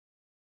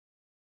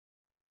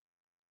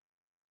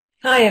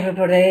Hi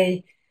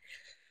everybody,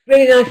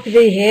 really nice to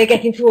be here,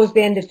 getting towards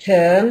the end of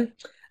term.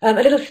 A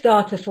little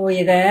starter for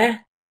you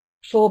there,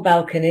 4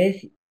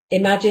 balconies.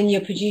 Imagine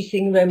you're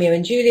producing Romeo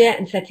and Juliet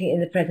and setting it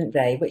in the present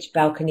day. Which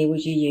balcony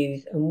would you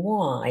use and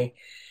why?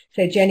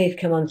 So Jenny's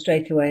come on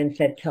straight away and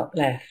said top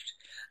left.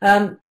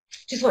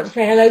 Just want to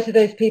say hello to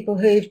those people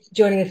who've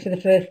joining us for the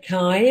first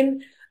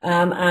time,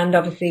 and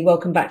obviously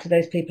welcome back to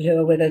those people who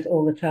are with us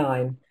all the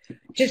time.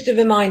 Just a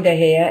reminder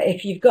here,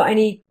 if you've got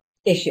any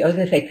issue, I was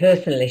going to say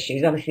personal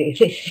issues, obviously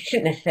this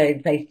isn't necessarily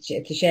the place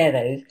to share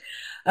those.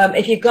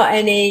 If you've got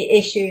any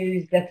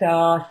issues that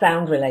are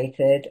sound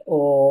related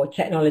or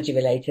technology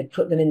related,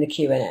 put them in the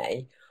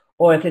Q&A.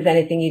 Or if there's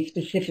anything you'd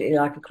specifically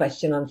like a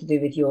question on to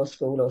do with your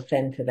school or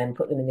centre, then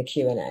put them in the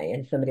Q&A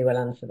and somebody will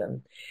answer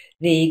them.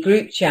 The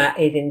group chat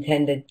is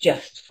intended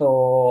just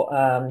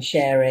for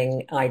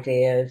sharing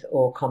ideas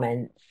or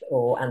comments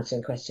or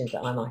answering questions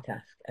that I might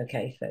ask.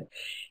 Okay, so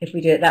if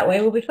we do it that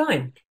way, we'll be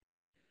fine.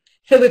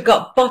 So we've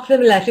got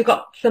bottom left, we've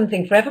got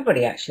something for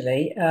everybody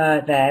actually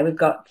there. We've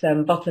got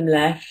bottom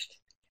left,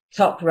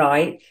 top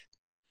right.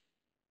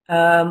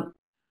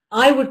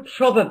 I would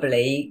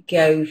probably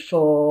go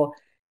for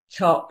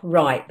top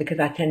right because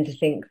I tend to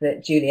think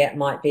that Juliet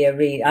might be a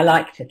reader. I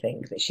like to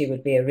think that she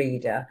would be a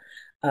reader.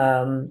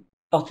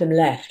 Bottom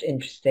left,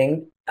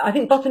 interesting. I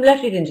think bottom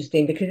left is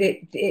interesting because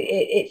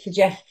it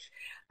suggests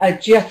a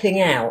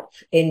jutting out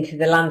into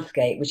the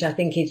landscape, which I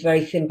think is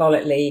very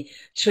symbolically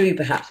true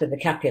perhaps of the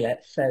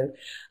Capulets. So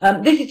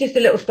this is just a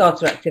little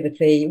starter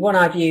activity, one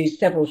I've used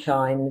several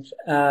times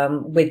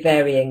with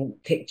varying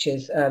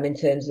pictures in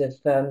terms of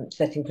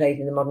setting plays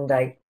in the modern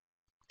day,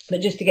 but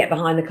just to get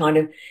behind the kind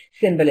of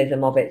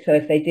symbolism of it. So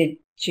if they did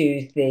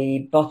choose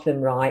the bottom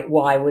right,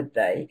 why would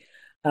they?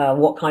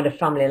 What kind of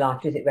family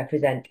life does it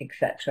represent,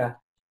 etc.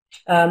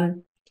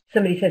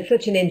 Somebody says,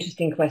 such an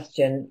interesting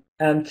question.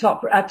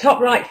 Top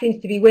right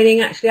seems to be winning,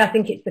 actually. I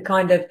think it's the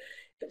kind of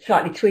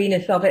slightly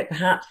tweeness of it,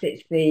 perhaps.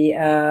 It's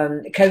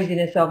the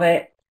coziness of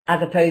it,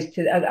 as opposed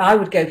to, I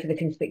would go for the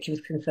conspicuous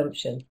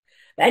consumption.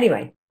 But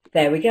anyway,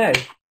 there we go.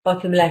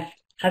 Bottom left.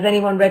 Has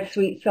anyone read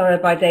Sweet Sorrow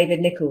by David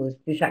Nichols?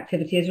 This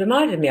activity has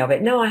reminded me of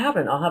it. No, I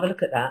haven't. I'll have a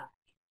look at that.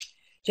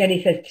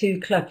 Jenny says, too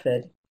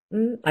cluttered.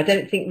 I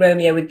don't think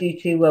Romeo would do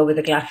too well with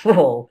a glass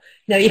wall.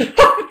 No, you're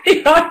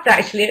probably right,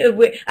 actually.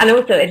 And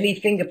also, it'd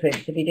leave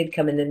fingerprints if he did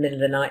come in the middle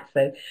of the night,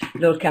 so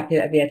Lord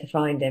Capulet would be able to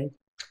find him.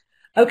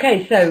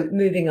 Okay, so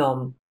moving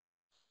on.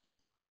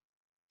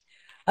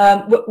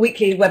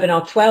 Weekly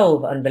webinar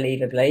 12,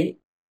 unbelievably.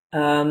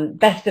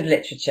 Best of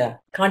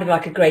literature, kind of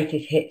like a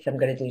greatest hits I'm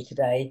going to do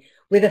today,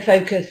 with a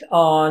focus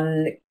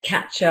on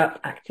catch-up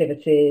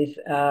activities,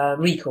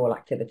 recall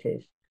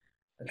activities.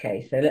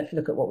 Okay, so let's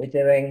look at what we're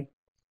doing.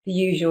 The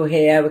usual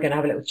here, we're going to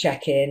have a little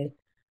check-in,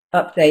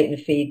 update and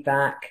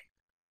feedback,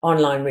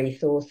 online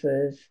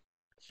resources,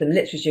 some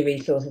literature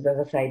resources, as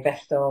I say,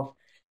 best of,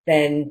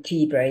 then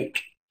tea break,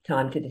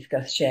 time to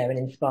discuss, share and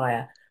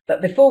inspire.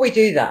 But before we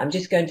do that, I'm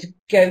just going to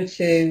go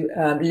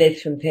to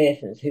Liz from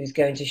Pearson's, who's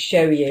going to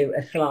show you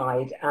a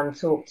slide and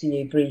talk to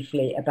you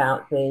briefly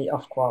about the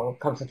Ofqual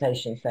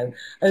consultation. So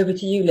over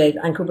to you, Liz,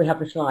 and could we have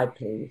the slide,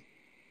 please?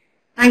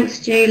 Thanks,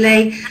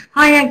 Julie.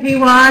 Hi,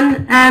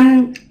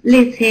 everyone.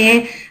 Liz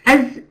here.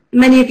 As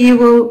many of you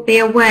will be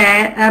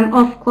aware,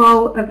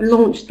 Ofqual have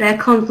launched their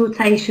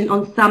consultation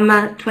on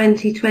summer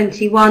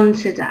 2021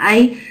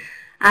 today.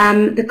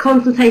 The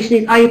consultation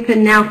is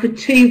open now for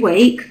 2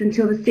 weeks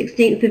until the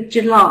 16th of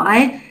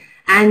July,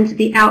 and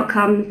the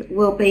outcomes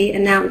will be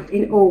announced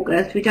in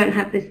August. We don't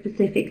have the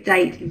specific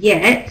date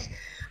yet.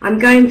 I'm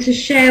going to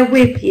share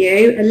with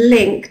you a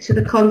link to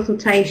the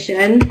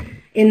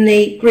consultation in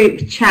the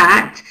group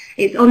chat.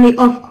 It's on the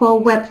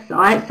Ofqual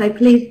website, so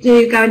please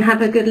do go and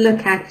have a good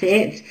look at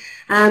it.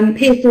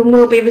 Pearson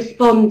will be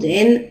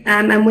responding,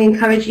 and we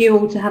encourage you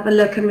all to have a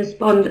look and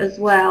respond as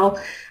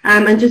well.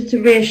 And just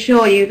to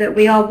reassure you that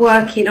we are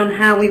working on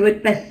how we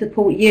would best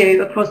support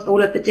you across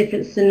all of the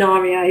different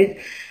scenarios,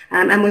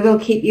 and we will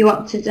keep you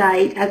up to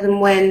date as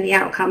and when the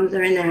outcomes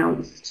are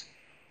announced.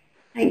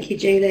 Thank you,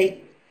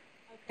 Julie.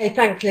 Okay,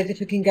 thanks, Liz. If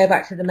we can go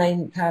back to the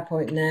main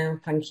PowerPoint now,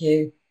 thank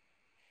you.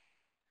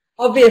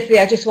 Obviously,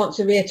 I just want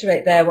to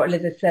reiterate there what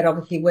Liz has said.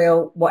 Obviously,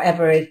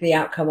 whatever is the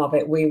outcome of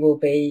it, we'll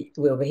be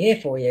here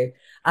for you,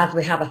 as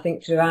we have, I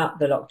think, throughout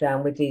the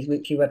lockdown with these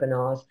weekly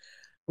webinars,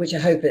 which I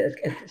hope has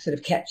sort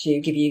of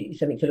give you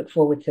something to look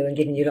forward to and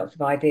given you lots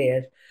of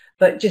ideas.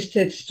 But just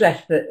to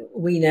stress that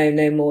we know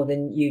no more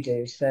than you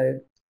do. So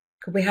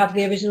could we have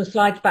the original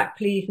slides back,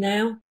 please,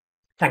 now?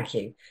 Thank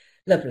you.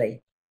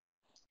 Lovely.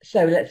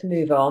 So let's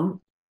move on.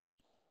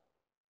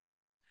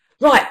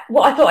 Right,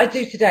 what I thought I'd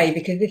do today,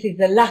 because this is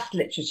the last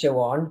literature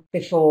one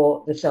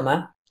before the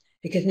summer,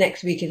 because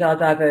next week is our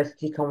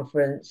diversity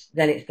conference,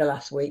 then it's the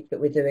last week that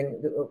we're doing,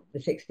 the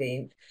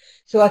 16th.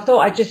 So I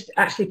thought I'd just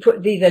actually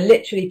put, these are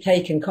literally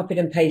taken, copied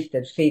and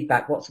pasted,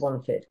 feedback, what's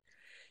wanted.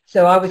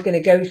 So I was going to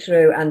go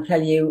through and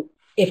tell you,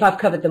 if I've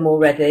covered them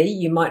already,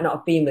 you might not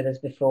have been with us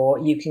before,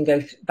 you can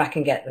go back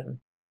and get them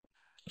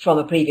from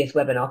a previous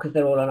webinar, because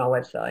they're all on our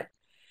website.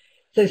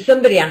 So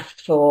somebody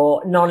asked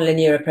for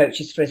non-linear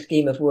approaches for a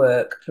scheme of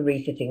work for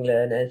resitting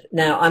learners.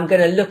 Now, I'm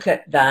going to look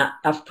at that.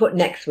 I've put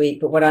next week,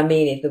 but what I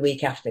mean is the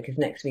week after, because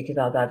next week is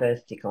our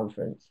diversity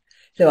conference.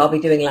 So I'll be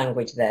doing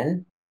language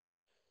then.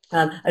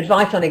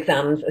 Advice on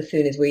exams, as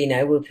soon as we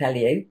know, we'll tell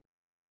you.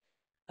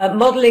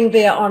 Modelling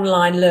via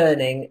online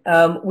learning.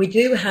 We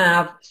do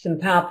have some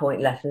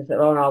PowerPoint lessons that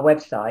are on our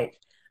website.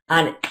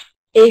 And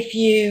if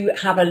you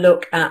have a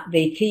look at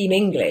the Team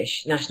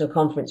English National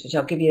Conference, which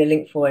I'll give you a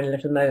link for in a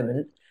little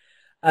moment,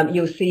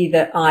 you'll see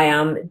that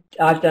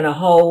I've done a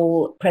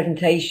whole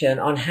presentation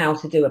on how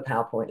to do a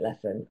PowerPoint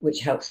lesson,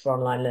 which helps for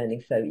online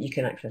learning, so you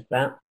can access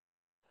that.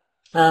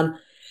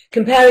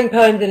 Comparing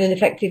poems in an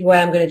effective way,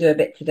 I'm going to do a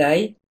bit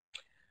today.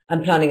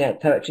 I'm planning a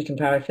poetry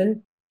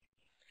comparison.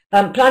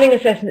 Planning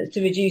assessments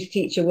to reduce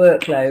teacher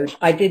workload.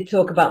 I did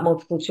talk about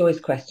multiple choice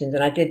questions,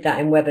 and I did that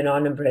in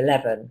webinar number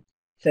 11.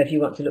 So if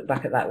you want to look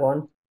back at that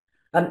one.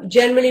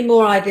 Generally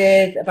more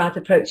ideas about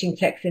approaching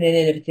text in an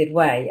innovative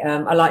way.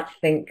 I like to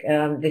think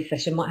this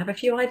session might have a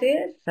few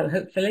ideas, so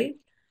hopefully.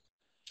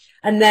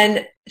 And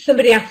then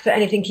somebody asked for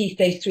anything Key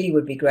Stage 3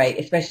 would be great,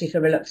 especially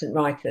for reluctant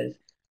writers.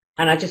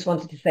 And I just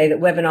wanted to say that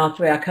webinar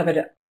 3, I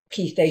covered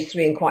Key Stage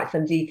 3 in quite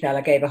some detail.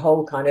 I gave a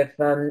whole kind of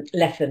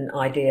lesson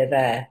idea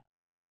there.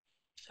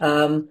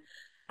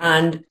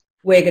 And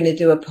we're going to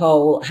do a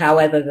poll,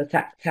 however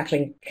the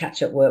tackling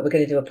catch-up work, we're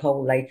going to do a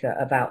poll later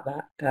about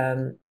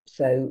that.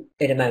 So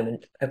in a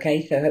moment,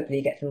 okay? So hopefully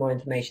you get some more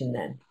information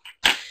then.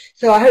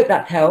 So I hope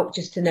that's helped,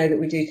 just to know that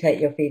we do take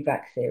your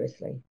feedback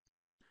seriously.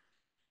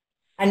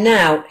 And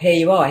now, here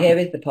you are, here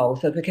is the poll.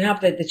 So if we can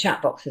have the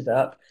chat boxes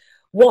up.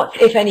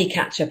 What, if any,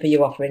 catch-up are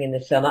you offering in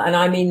the summer? And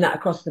I mean that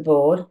across the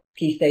board,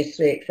 Key Stage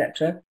 3,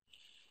 etc.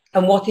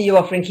 And what are you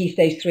offering Key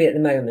Stage 3 at the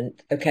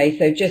moment? Okay,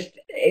 so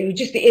it would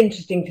just be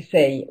interesting to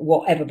see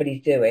what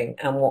everybody's doing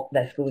and what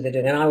their schools are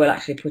doing. And I will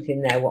actually put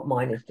in there what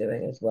mine is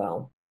doing as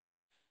well.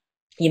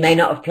 You may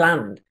not have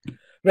planned.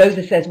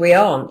 Rosa says we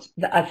aren't.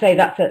 I'd say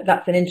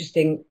that's an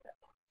interesting.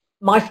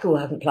 My school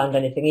hasn't planned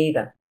anything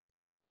either.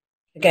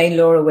 Again,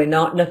 Laura, we're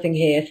not. Nothing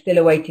here. Still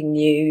awaiting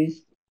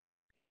news.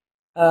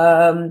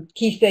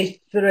 Key Stage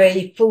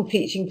 3, full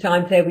teaching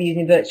timetable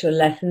using virtual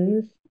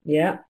lessons.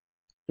 Yeah.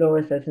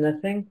 Laura says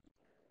nothing.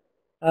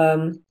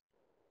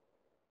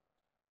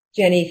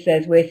 Jenny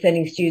says we're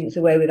sending students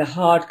away with a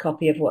hard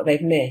copy of what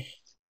they've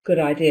missed. Good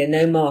idea.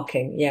 No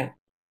marking. Yeah.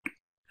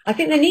 I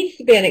think there needs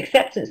to be an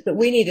acceptance that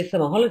we need a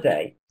summer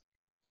holiday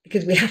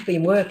because we have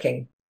been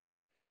working.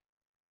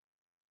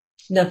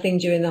 Nothing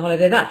during the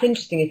holiday. That's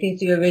interesting. It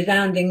seems to be a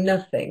resounding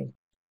nothing.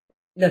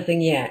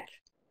 Nothing yet.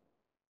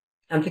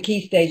 And for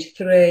Key Stage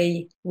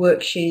 3,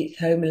 worksheets,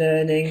 home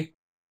learning,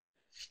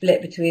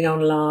 split between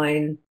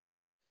online.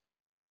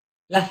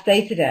 Last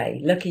day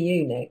today. Lucky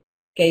you, Nick.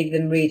 Gave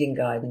them reading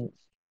guidance.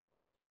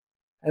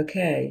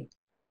 Okay.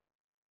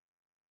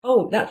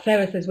 Oh, that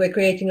Sarah says we're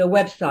creating a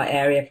website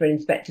area for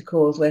inspector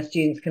calls where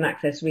students can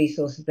access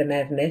resources they may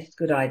have missed.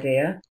 Good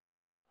idea.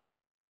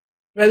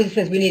 Rosa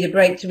says we need a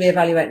break to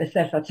reevaluate and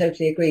assess. I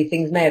totally agree.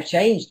 Things may have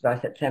changed by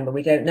September.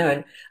 We don't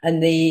know.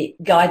 And the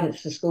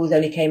guidance for schools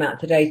only came out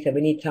today, so we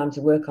need time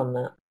to work on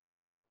that.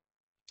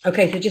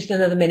 Okay, so just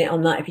another minute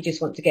on that if you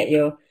just want to get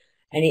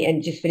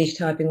and just finish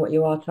typing what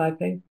you are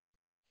typing.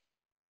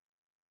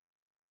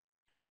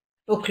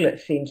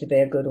 Booklets seem to be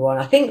a good one.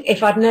 I think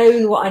if I'd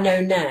known what I know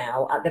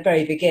now at the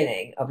very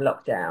beginning of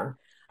lockdown,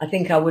 I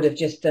think I would have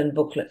just done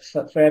booklets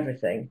for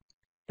everything.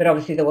 But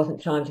obviously there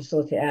wasn't time to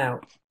sort it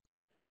out.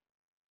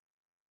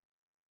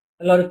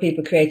 A lot of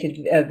people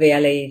created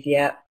VLEs,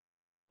 yeah.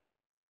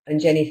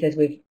 And Jenny says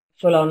we've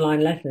full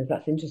online lessons.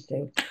 That's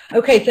interesting.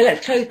 Okay, so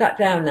let's close that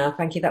down now.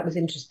 Thank you. That was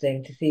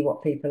interesting to see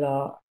what people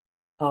are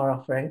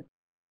offering.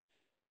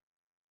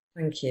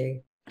 Thank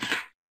you.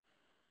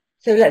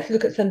 So let's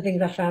look at some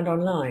things I found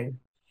online.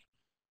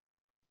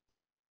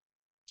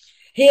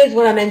 Here's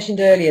what I mentioned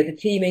earlier, the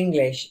Team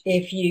English.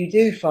 If you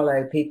do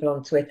follow people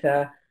on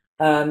Twitter,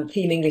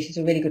 Team English is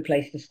a really good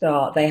place to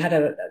start. They had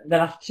the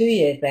last 2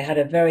 years, they had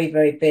a very,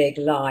 very big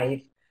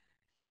live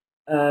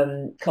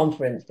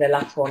conference. Their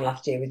last one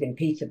last year was in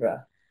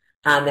Peterborough,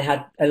 and they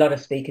had a lot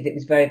of speakers. It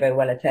was very, very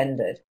well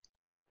attended.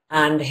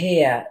 And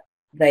here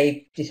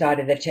they've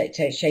decided they've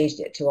changed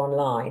it to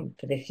online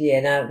for this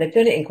year. Now, they've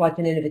done it in quite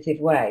an innovative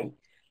way.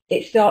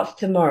 It starts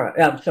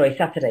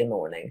Saturday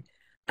morning.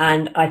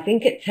 And I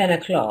think at 10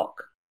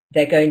 o'clock,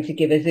 they're going to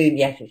give a Zoom.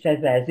 Yes, it says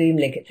there, Zoom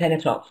link at 10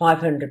 o'clock,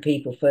 500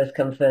 people, first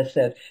come, first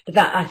served. But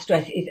that, I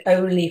stress, is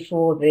only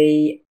for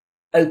the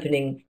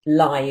opening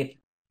live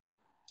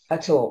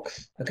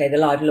talks, okay, the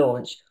live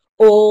launch.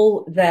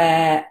 All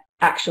their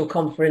actual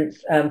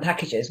conference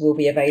packages will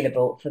be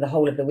available for the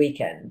whole of the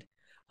weekend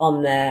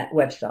on their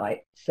website.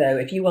 So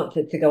if you want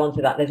to go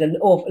onto that, there's an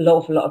awful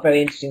lot of very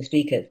interesting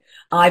speakers.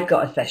 I've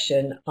got a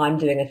session. I'm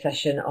doing a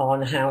session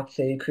on how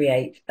to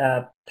create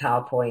a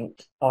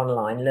PowerPoint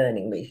online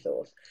learning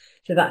resource.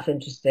 So that's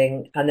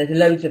interesting. And there's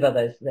loads of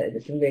others.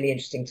 There's some really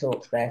interesting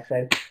talks there.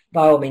 So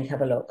by all means,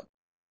 have a look.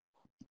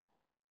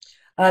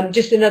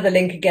 Just another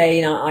link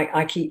again.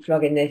 I keep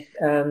flogging this.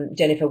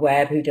 Jennifer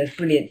Webb, who does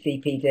brilliant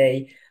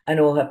CPD. and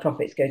all her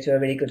profits go to a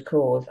really good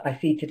cause. I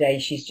see today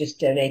she's just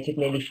donated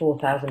nearly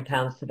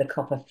 £4,000 to the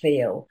Copper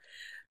Feel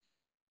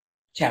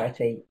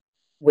charity,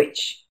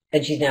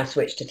 and she's now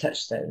switched to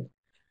Touchstone,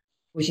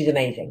 which is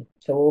amazing.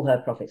 So all her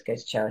profits go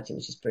to charity,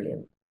 which is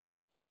brilliant.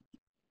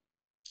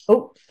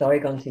 Oh, sorry,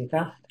 gone too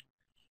fast.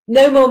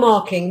 No More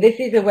Marking. This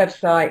is a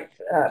website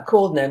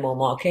called No More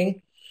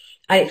Marking,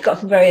 and it's got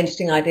some very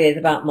interesting ideas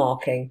about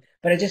marking.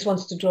 But I just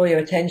wanted to draw your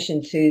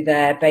attention to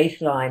their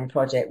baseline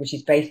project, which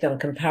is based on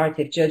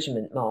comparative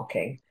judgment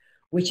marking,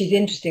 which is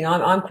interesting.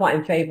 I'm quite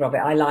in favour of it.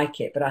 I like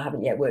it, but I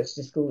haven't yet worked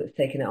at a school that's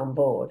taken it on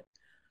board.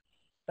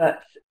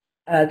 But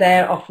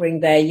they're offering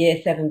their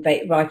Year 7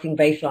 writing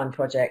baseline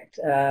project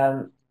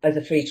as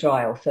a free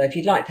trial. So if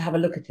you'd like to have a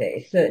look at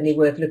it, it's certainly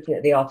worth looking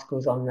at the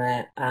articles on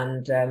there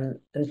and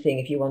seeing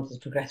if you wanted to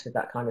progress with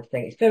that kind of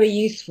thing. It's very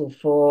useful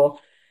for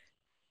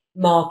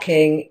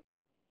marking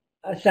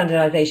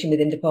standardisation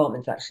within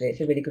departments, actually.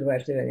 It's a really good way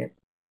of doing it.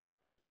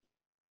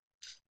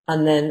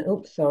 And then,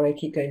 oops, sorry, I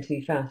keep going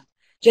too fast.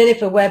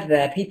 Jennifer Webb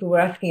there, people were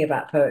asking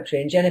about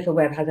poetry, and Jennifer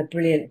Webb has a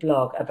brilliant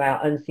blog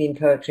about unseen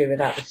poetry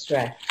without the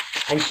stress.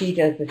 And she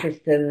does the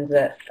system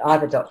that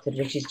I've adopted,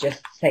 which is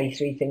just say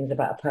 3 things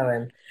about a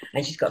poem.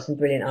 And she's got some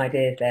brilliant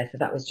ideas there. So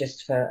that was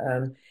just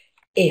for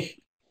if,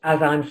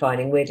 as I'm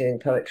finding, we're doing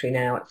poetry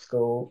now at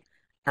school,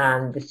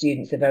 and the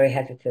students are very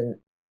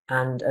hesitant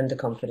and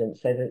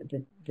underconfident. So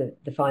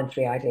the find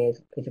 3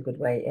 ideas is a good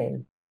way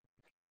in.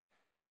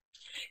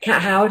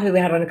 Kat Howard, who we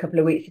had on a couple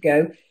of weeks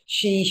ago,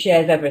 she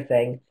shares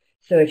everything.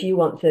 So if you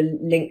want to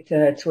link to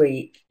her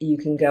tweet, you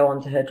can go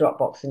onto her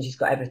Dropbox, and she's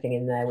got everything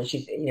in there, which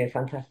is,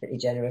 fantastically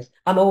generous.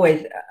 I'm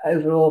always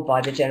overawed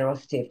by the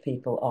generosity of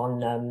people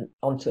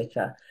on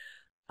Twitter,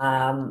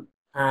 and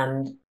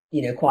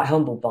quite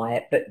humbled by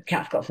it. But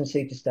Kat's got some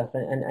super stuff,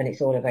 and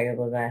it's all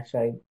available there.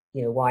 So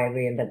why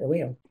reinvent the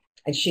wheel?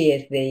 And she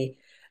is the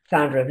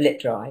founder of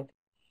LitDrive,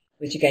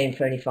 which again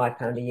for only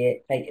 £5 a year,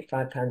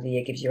 £5 a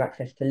year gives you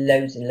access to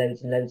loads and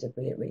loads and loads of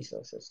brilliant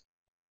resources.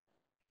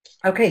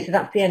 Okay, so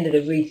that's the end of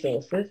the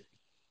resources.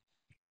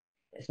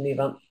 Let's move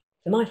on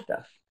to my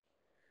stuff.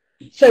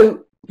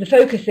 So the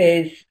focus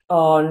is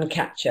on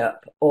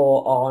catch-up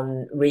or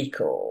on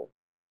recall.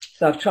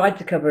 So I've tried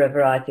to cover a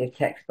variety of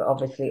texts, but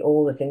obviously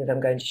all the things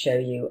I'm going to show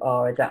you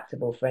are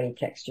adaptable for any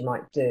text you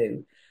might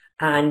do.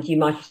 And you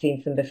might have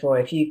seen some before.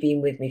 If you've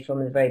been with me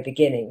from the very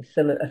beginning,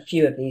 a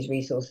few of these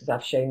resources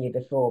I've shown you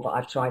before, but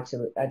I've tried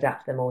to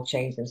adapt them or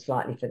change them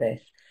slightly for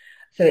this.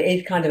 So it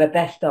is kind of a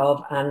best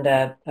of, and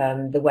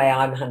the way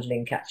I'm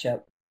handling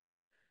catch-up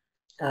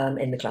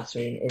in the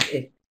classroom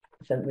is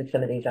with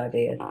some of these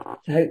ideas.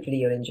 So hopefully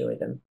you'll enjoy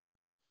them.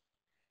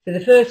 So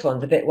the first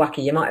one's a bit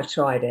wacky. You might have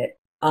tried it.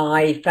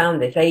 I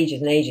found this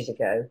ages and ages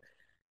ago,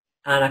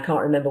 and I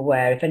can't remember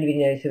where. If anybody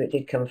knows who it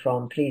did come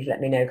from, please let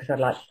me know, because I'd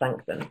like to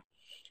thank them.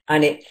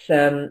 And it's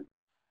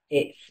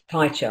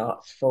pie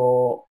charts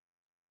for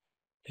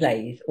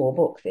plays or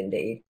books,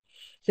 indeed.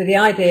 So the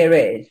idea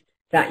is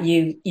that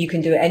you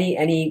can do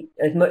any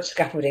as much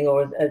scaffolding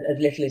or as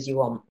little as you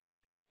want.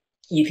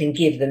 You can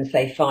give them,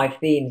 say, 5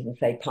 themes and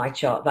say pie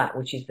chart that,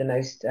 which is the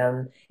most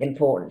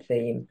important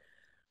theme,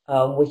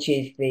 which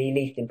is the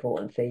least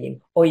important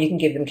theme. Or you can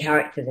give them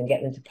characters and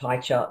get them to pie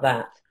chart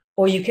that.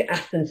 Or you can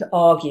ask them to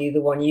argue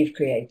the one you've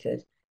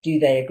created. Do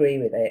they agree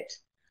with it?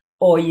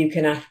 Or you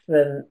can ask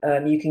them,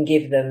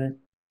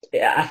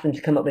 ask them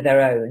to come up with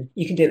their own.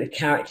 You can do it with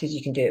characters,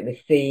 you can do it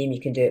with theme, you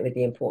can do it with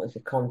the importance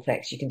of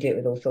context, you can do it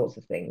with all sorts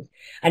of things.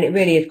 And it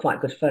really is quite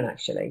good fun,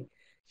 actually.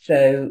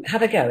 So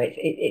have a go.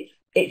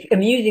 It's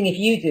amusing if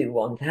you do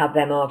one to have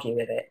them argue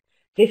with it.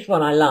 This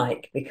one I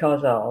like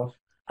because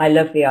I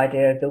love the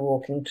idea of the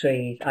walking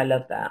trees. I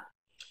love that.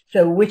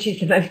 So which is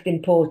the most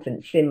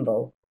important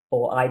symbol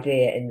or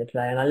idea in the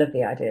play? And I love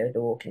the idea of the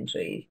walking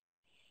trees.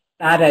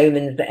 Bad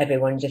omens that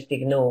everyone just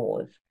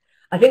ignores.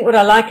 I think what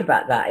I like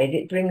about that is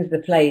it brings the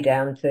play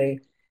down to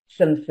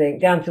something,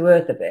 down to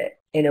earth a bit,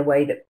 in a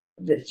way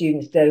that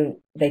students don't,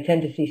 they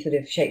tend to see sort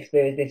of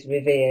Shakespeare as this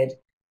revered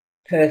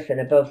person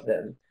above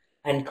them,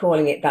 and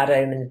calling it bad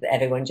omens that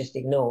everyone just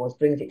ignores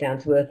brings it down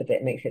to earth a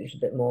bit, makes it a little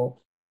bit more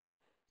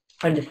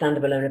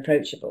understandable and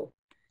approachable.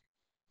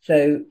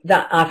 So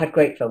that I've had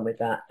great fun with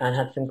that and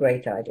had some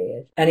great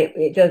ideas. And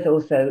it does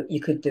also,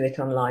 you could do it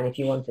online if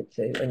you wanted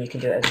to, and you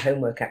can do it as a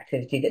homework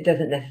activity that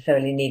doesn't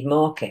necessarily need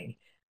marking,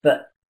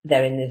 but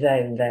they're in the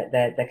zone,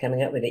 they're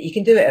coming up with it. You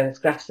can do it as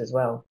graphs as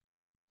well,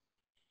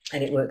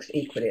 and it works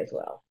equally as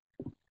well,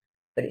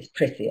 but it's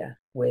prettier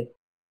with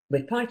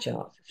pie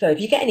charts. So if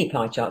you get any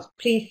pie charts,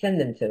 please send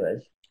them to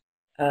us,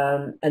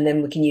 and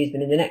then we can use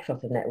them in the next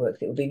lot of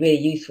networks. It would be really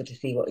useful to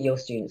see what your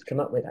students come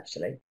up with,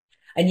 actually.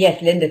 And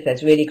yes, Linda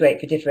says really great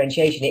for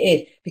differentiation. It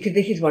is, because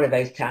this is one of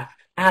those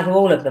tasks, as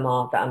all of them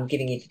are that I'm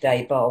giving you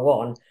today, bar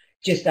one,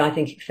 just I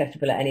think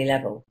accessible at any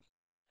level.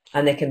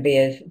 And they can be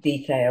as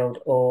detailed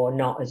or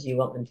not as you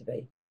want them to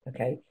be.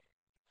 Okay.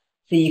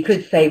 So you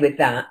could say with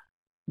that,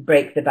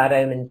 break the bad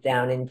omens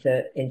down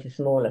into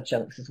smaller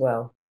chunks as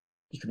well.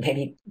 You could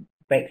maybe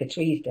break the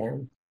trees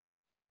down.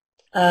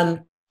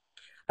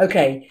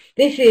 Okay,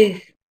 this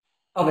is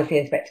obviously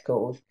in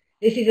spectacles.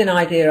 This is an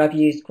idea I've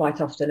used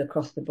quite often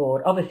across the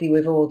board. Obviously,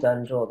 we've all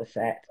done draw the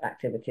set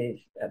activities,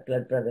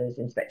 Blood Brothers,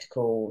 Inspector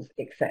Calls,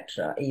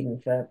 etc.,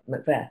 even for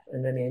Macbeth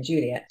and Romeo and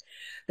Juliet.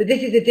 But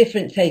this is a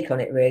different take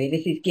on it, really.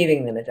 This is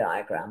giving them a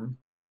diagram.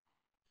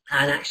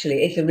 And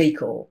actually, it's a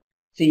recall.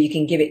 So you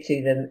can give it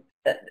to them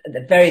at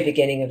the very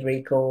beginning of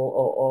recall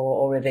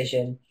or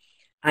revision.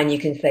 And you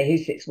can say who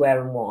sits where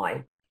and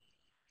why.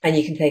 And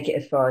you can take it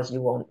as far as you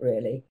want,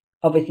 really.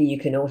 Obviously, you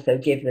can also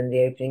give them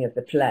the opening of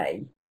the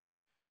play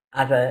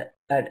as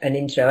an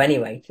intro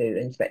anyway to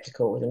Inspector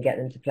Calls and get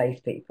them to place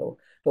people.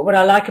 But what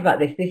I like about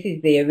this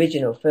is the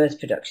original first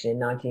production in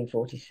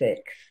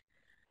 1946.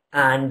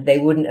 And they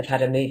wouldn't have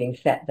had a moving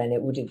set then.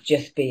 It would have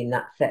just been,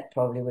 that set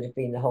probably would have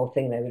been the whole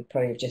thing. They would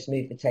probably have just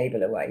moved the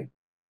table away.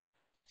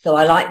 So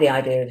I like the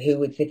idea of who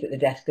would sit at the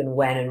desk and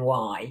when and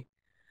why.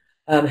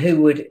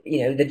 Who would,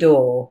 the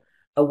door,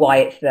 why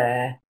it's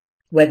there,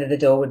 whether the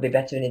door would be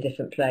better in a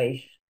different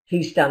place,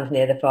 who stands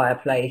near the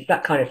fireplace,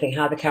 that kind of thing,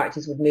 how the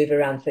characters would move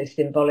around so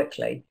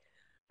symbolically.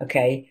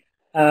 Okay.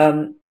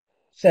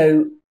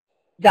 So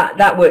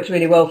that works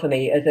really well for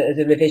me as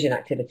a revision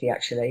activity,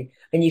 actually.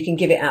 And you can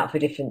give it out for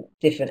different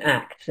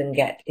acts and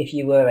get, if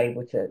you were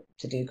able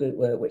to do group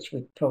work, which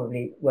we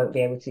probably won't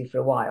be able to for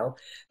a while,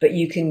 but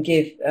you can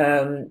give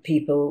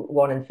people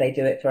one and say,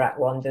 do it for Act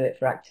 1, do it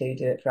for Act 2,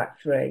 do it for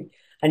Act 3.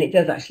 And it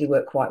does actually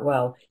work quite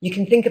well. You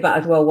can think about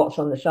as well what's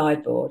on the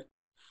sideboard.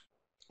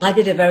 I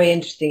did a very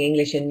interesting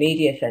English and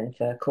Media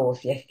Centre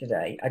course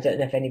yesterday. I don't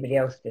know if anybody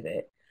else did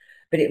it,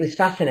 but it was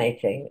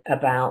fascinating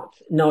about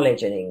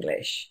knowledge in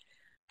English.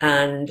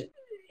 And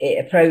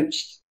it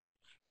approached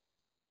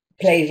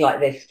plays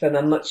like this from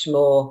a much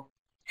more,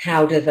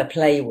 how does a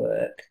play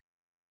work,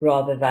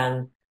 rather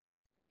than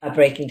a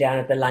breaking down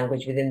of the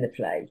language within the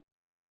play.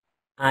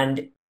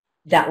 And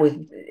it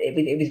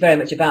was very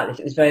much about this.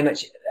 It was very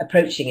much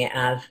approaching it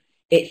as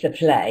it's a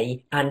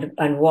play, and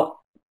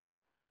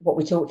what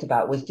we talked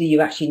about was, do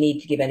you actually need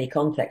to give any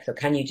context, or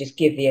can you just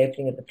give the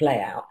opening of the play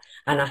out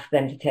and ask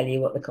them to tell you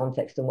what the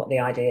context and what the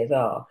ideas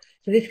are?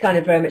 So this kind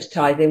of very much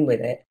ties in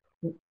with it.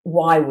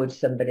 Why would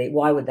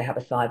they have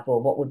a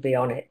sideboard? What would be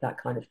on it? That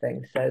kind of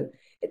thing. So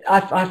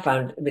I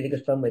found really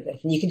good fun with this.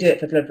 And you can do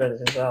it for Blood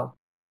Brothers as well.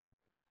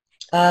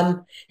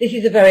 This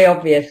is a very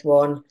obvious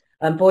one.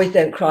 Boys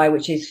Don't Cry,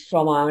 which is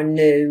from our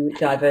new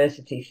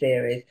diversity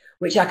series,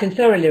 which I can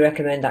thoroughly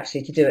recommend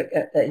actually to do it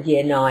at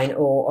year 9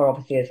 or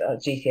obviously as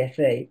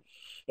GCSE.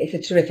 It's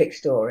a terrific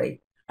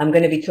story. I'm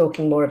going to be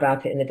talking more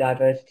about it in the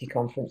diversity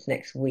conference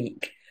next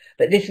week.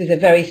 But this was a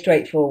very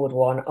straightforward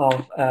one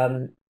of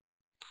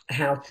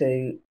how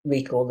to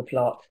recall the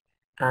plot.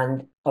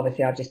 And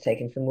obviously I've just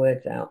taken some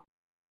words out.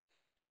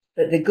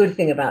 But the good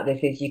thing about this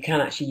is you can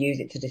actually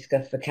use it to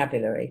discuss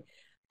vocabulary.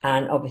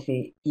 And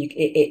obviously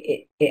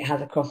it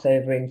has a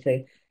crossover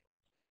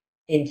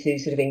into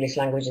sort of English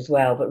language as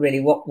well. But really,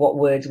 what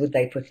words would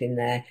they put in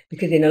there?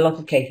 Because in a lot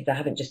of cases, I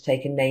haven't just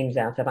taken names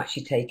out. I've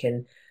actually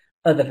taken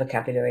other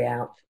vocabulary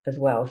out as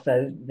well.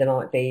 So there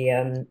might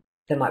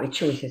be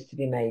choices to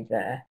be made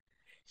there.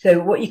 So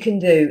what you can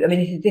do, I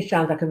mean, this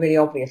sounds like a really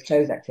obvious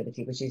close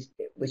activity, which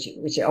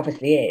it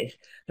obviously is.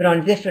 But on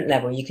a different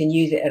level, you can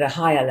use it at a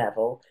higher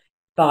level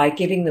by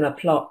giving them a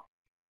plot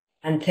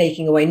and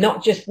taking away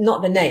not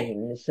the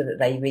names so that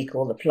they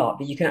recall the plot,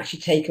 but you can actually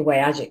take away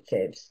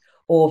adjectives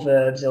or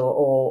verbs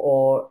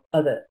or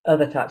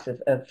other types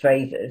of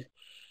phrases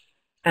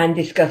and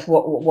discuss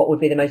what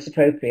would be the most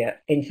appropriate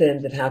in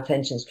terms of how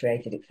tension's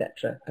created,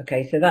 etc.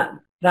 Okay, so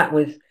that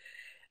was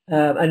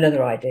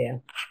another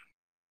idea.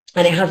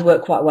 And it has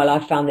worked quite well. I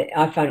found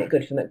it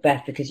good for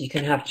Macbeth because you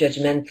can have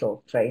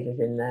judgmental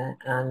phrases in there,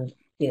 and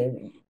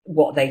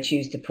what they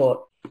choose to put,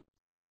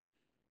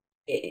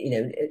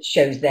 it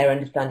shows their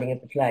understanding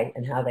of the play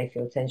and how they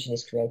feel tension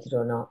is created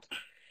or not.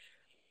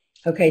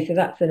 Okay, so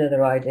that's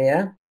another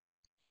idea.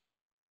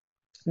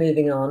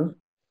 Moving on.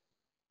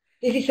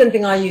 This is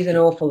something I use an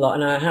awful lot,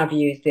 and I have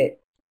used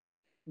it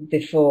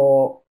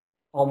before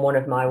on one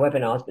of my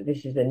webinars, but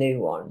this is a new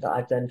one that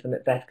I've done for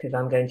Macbeth because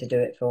I'm going to do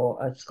it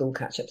for a school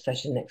catch-up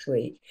session next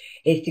week,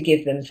 is to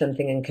give them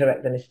something and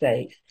correct the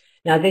mistakes.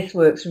 Now, this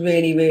works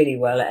really, really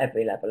well at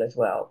every level as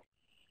well,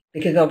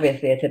 because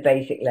obviously at a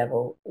basic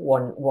level,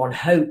 one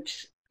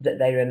hopes that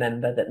they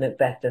remember that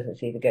Macbeth doesn't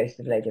see the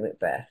ghost of Lady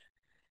Macbeth,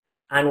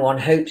 and one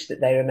hopes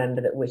that they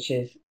remember that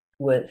witches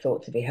weren't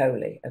thought to be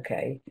holy,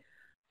 okay?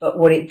 But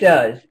what it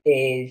does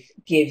is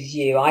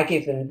I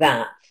give them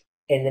that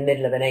in the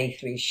middle of an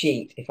A3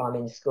 sheet if I'm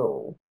in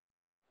school,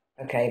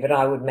 okay? But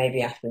I would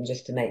maybe ask them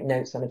just to make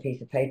notes on a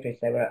piece of paper if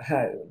they were at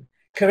home,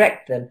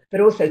 correct them, but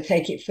also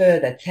take it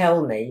further,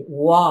 tell me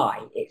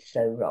why it's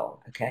so wrong,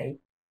 okay?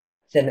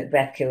 So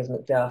Macbeth kills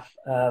Macduff,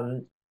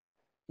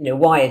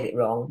 why is it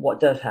wrong? What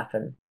does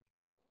happen?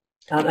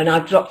 And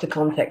I've dropped a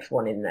context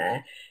one in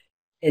there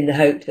in the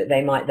hope that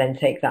they might then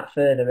take that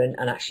further and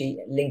actually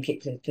link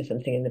it to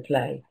something in the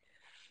play.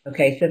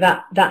 Okay, so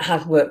that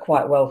has worked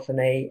quite well for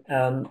me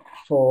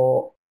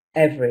for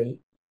every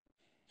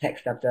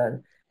text I've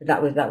done. But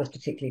that was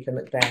particularly for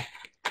Macbeth.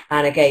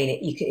 And again,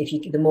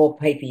 the more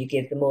paper you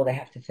give, the more they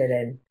have to fill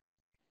in.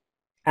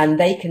 and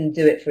they can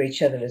do it for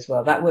each other as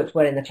well. That worked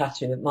well in the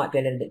classroom. It might be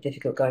a little bit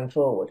difficult going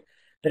forward,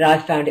 but I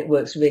found it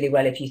works really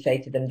well if you say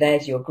to them,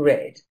 there's your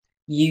grid,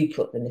 you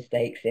put the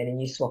mistakes in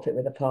and you swap it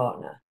with a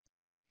partner.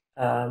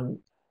 And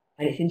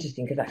it's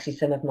interesting because actually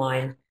some of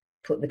mine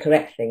put the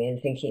correct thing in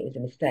thinking it was a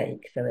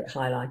mistake, so it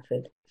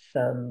highlighted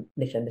some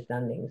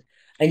misunderstandings.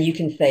 And you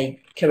can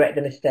say correct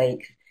the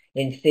mistakes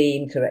in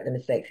theme, correct the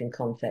mistakes in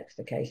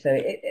context. Okay,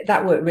 so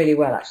that worked really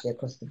well actually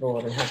across the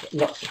board and has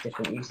lots of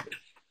different uses.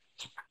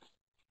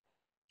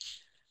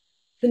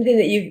 Something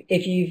that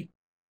if you've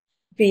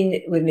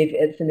been with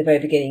me from the very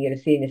beginning, you'll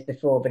have seen this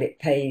before, but it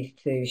pays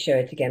to show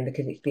it again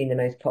because it's been the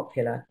most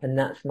popular, and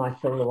that's my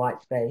fill the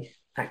white space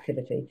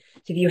activity.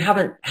 So if you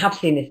have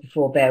seen this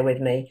before, bear with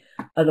me.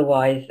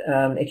 Otherwise,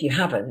 if you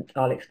haven't,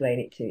 I'll explain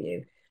it to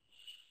you.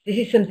 This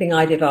is something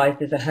I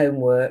devised as a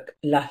homework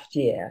last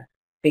year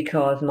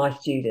because my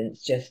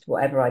students, just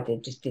whatever I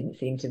did, just didn't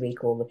seem to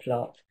recall the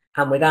plot.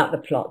 And without the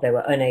plot, they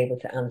were unable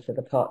to answer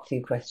the part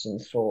 2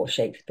 questions for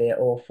Shakespeare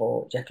or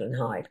for Jekyll and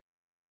Hyde.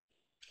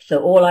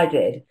 So all I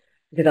did,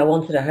 because I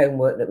wanted a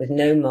homework that was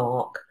no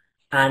mark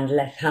and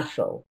less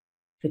hassle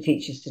for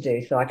teachers to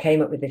do, so I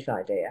came up with this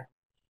idea.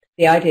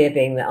 The idea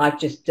being that I've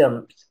just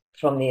dumped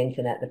from the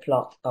internet the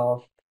plot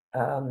of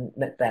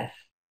Macbeth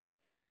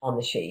on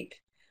the sheet,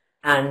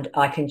 and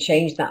I can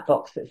change that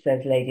box that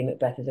says Lady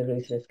Macbeth is a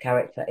ruthless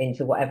character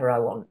into whatever I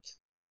want.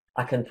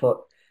 I can put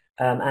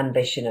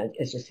ambition,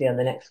 as you'll see on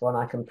the next one.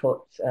 I can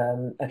put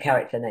a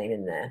character name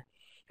in there,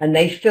 and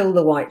they fill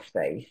the white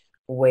space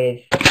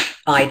with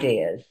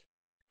ideas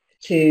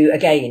to,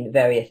 again,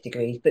 various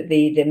degrees. But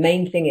the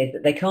main thing is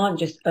that they can't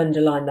just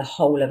underline the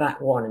whole of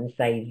Act 1 and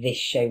say this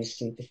shows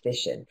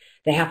superstition.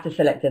 They have to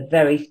select a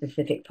very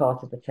specific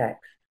part of the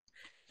text.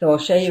 So I'll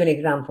show you an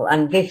example.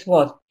 And this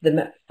was,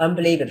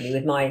 unbelievably,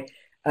 with my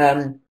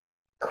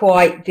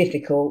quite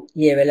difficult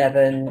Year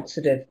 11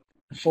 sort of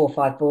 4 or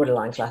 5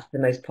 borderline class, the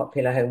most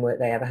popular homework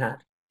they ever had.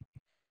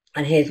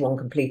 And here's one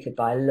completed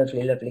by a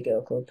lovely, lovely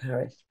girl called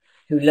Paris,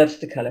 who loves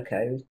to colour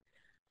code.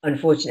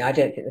 Unfortunately, I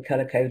don't think the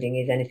colour coding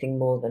is anything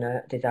more than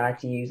a desire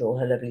to use all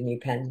her lovely new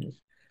pens.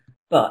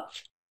 But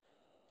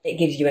it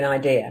gives you an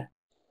idea.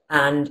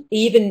 And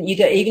even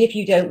if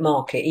you don't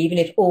mark it, even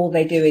if all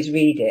they do is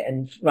read it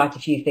and write a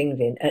few things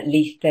in, at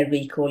least they're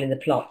recalling the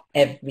plot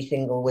every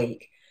single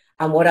week.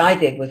 And what I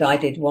did was I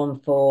did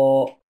one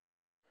for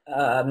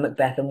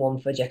Macbeth and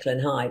one for Jekyll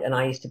and Hyde, and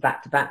I used to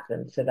back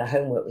them, so their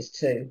homework was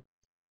 2.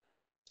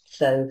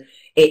 So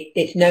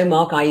it's no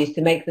mark. I used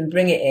to make them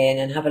bring it in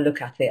and have a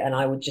look at it, and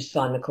I would just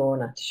sign the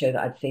corner to show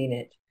that I'd seen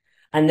it.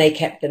 And they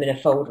kept them in a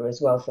folder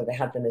as well, so they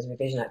had them as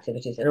revision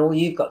activities. And all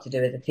you've got to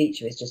do as a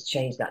teacher is just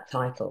change that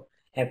title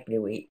every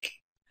week.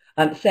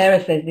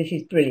 Sarah says, this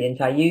is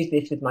brilliant. I used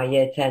this with my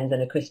Year 10s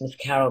and A Christmas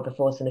Carol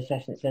before some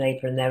assessments in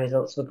April, and their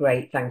results were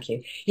great. Thank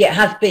you. Yeah, it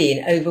has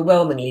been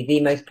overwhelmingly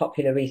the most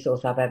popular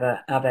resource I've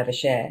ever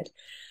shared.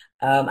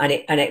 And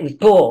it was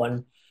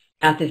born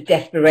out of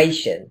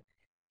desperation.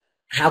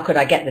 How could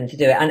I get them to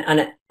do it?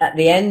 And at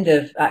the end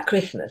of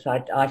Christmas,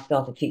 I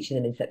started teaching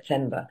them in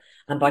September.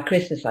 And by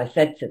Christmas, I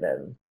said to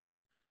them,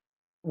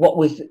 what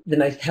was the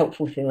most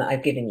helpful thing that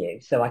I've given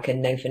you so I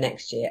can know for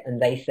next year?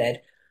 And they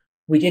said,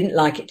 we didn't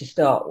like it to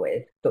start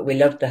with, but we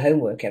loved the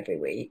homework every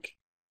week.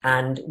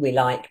 And we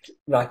liked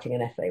writing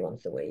an essay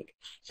once a week.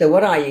 So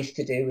what I used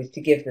to do was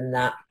to give them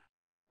that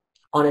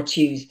on a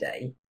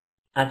Tuesday,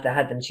 as I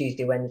had them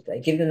Tuesday,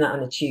 Wednesday, give them that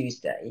on a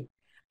Tuesday.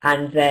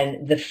 And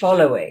then the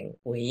following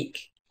week,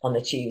 on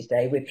the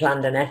Tuesday, we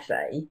planned an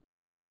essay,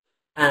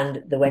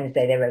 and the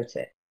Wednesday they wrote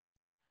it.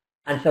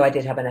 And so I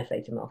did have an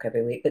essay to mark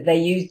every week, but they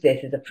used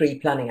this as a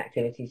pre-planning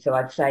activity. So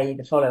I'd say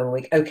the following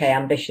week, okay,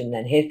 ambition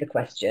then, here's the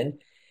question.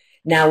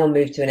 Now we'll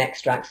move to an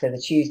extract. So the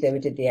Tuesday we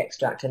did the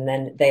extract, and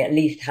then they at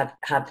least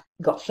had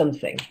got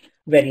something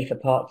ready for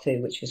part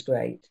 2, which was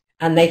great.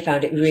 And they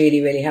found it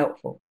really, really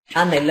helpful.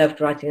 And they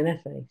loved writing an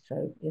essay.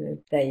 So,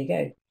 there you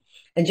go.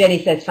 And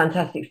Jenny says,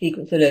 fantastic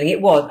sequence of learning.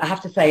 It was, I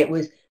have to say, it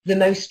was the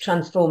most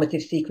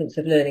transformative sequence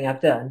of learning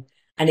I've done.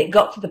 And it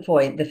got to the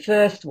point, the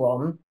first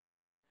one,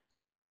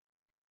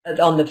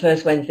 on the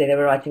first Wednesday, they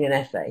were writing an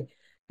essay.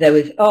 There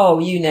was,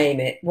 you name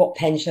it. What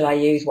pen shall I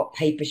use? What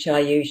paper shall I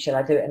use? Shall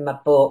I do it in my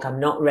book? I'm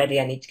not ready.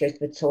 I need to go to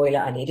the toilet.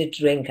 I need a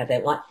drink. I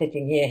don't like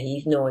sitting here.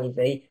 He's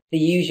noisy. The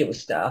usual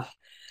stuff.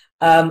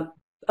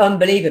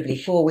 Unbelievably,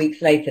 4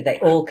 weeks later, they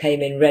all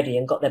came in ready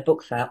and got their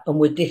books out and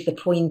were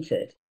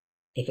disappointed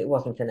if it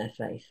wasn't an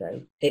essay.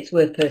 So it's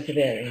worth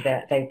persevering.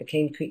 They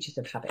became creatures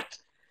of habit.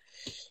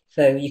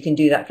 So you can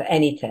do that for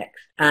any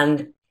text.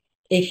 And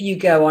if you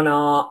go on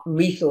our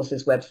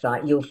resources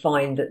website, you'll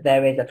find that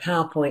there is a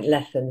PowerPoint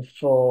lesson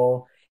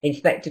for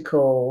Inspector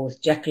Calls,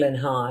 Jekyll and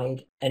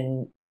Hyde,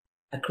 and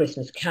A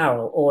Christmas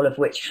Carol, all of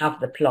which have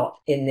the plot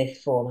in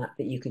this format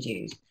that you could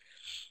use.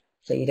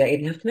 So you don't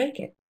even have to make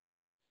it.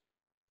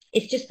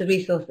 It's just the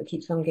resource that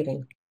keeps on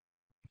giving.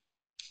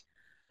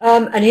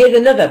 And here's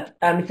another,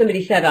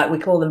 somebody said we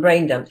call them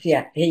brain dumps.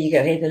 Yeah, here you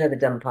go. Here's another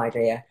dump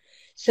idea.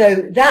 So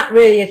that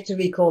really is to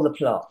recall the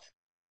plot.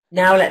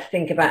 Now let's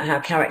think about how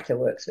character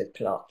works with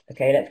plot.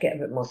 Okay, let's get a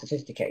bit more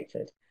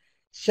sophisticated.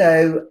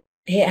 So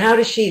here, how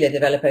does Sheila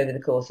develop over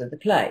the course of the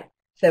play?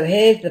 So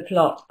here's the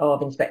plot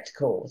of Inspector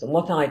Calls. And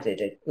what I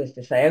did was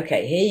to say,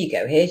 okay, here you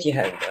go. Here's your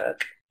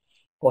homework,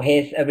 or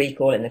here's a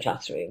recall in the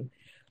classroom.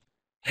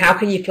 How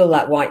can you fill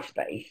that white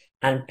space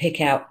and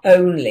pick out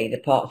only the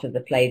parts of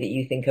the play that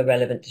you think are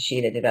relevant to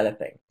Sheila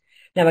developing?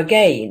 Now,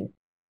 again,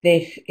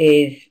 this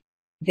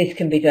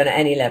can be done at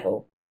any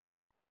level,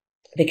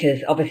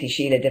 because obviously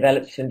Sheila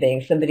develops from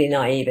being somebody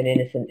naive and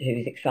innocent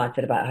who's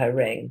excited about her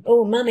ring.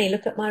 Oh, mummy,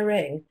 look at my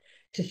ring.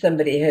 To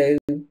somebody who,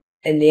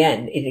 in the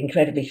end, is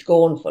incredibly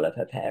scornful of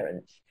her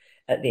parents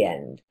at the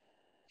end.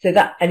 So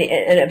that, and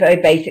at a very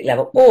basic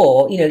level,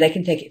 or, you know, they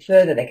can take it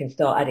further. They can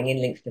start adding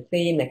in links to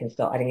theme. They can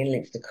start adding in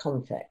links to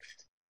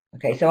context.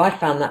 Okay, so I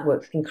found that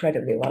works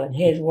incredibly well. And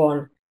here's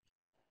one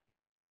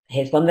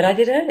that I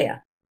did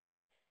earlier.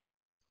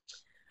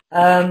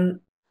 And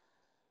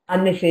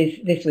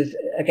this was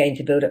again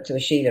to build up to a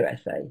Sheila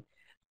essay.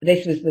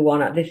 This is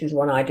one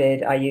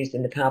I used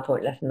in the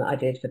PowerPoint lesson that I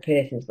did for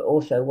Pearson's, but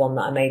also one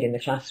that I made in the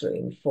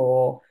classroom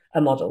for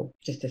a model,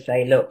 just to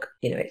say, look,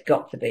 you know, it's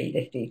got to be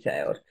this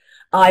detailed.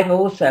 I've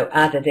also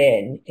added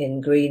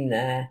in green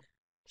there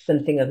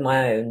something of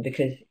my own,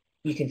 because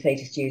you can say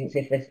to students,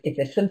 if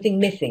there's something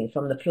missing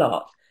from the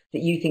plot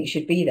that you think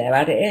should be there,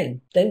 add it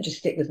in. Don't just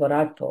stick with what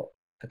I've put.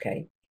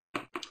 Okay.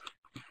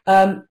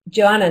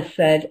 Joanna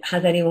said,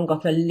 has anyone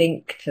got a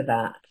link to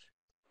that?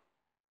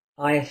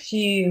 I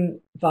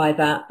assume by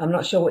that, I'm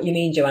not sure what you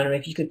mean, Joanna.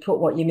 If you could put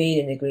what you mean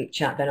in the group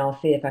chat, then I'll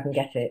see if I can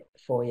get it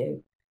for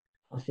you.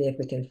 I'll see if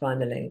we can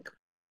find the link.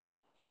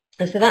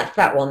 And so that's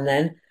that one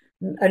then.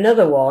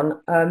 Another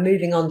one,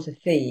 moving on to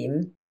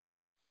theme,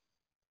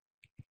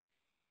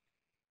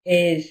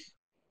 this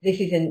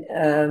is in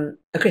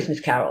A Christmas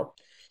Carol.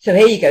 So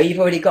here you go. You've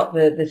already got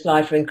the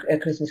slide for A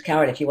Christmas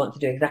Carol if you want to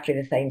do exactly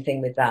the same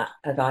thing with that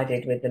as I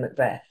did with the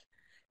Macbeth.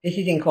 This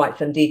is in quite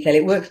some detail.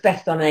 It works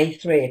best on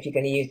A3 if you're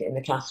going to use it in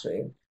the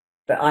classroom.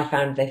 But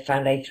they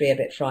found A3 a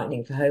bit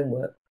frightening for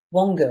homework.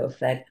 One girl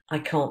said, I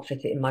can't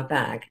fit it in my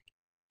bag.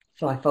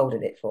 So I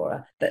folded it for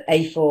her. But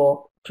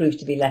A4 proved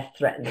to be less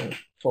threatening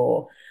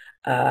for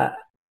a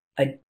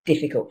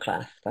difficult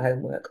class for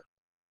homework.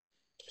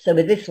 So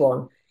with this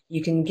one,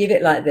 you can give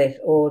it like this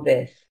or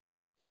this.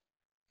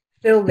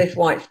 Fill this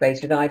white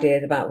space with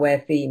ideas about where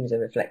themes are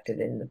reflected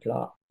in the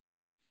plot.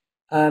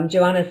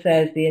 Joanna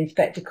says the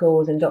Inspector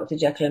Calls and Dr.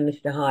 Jekyll and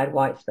Mr. Hyde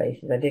white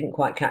spaces. I didn't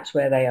quite catch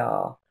where they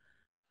are.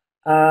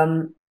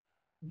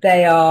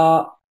 They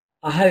are,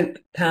 I hope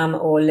Pam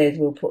or Liz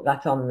will put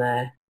that on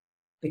there,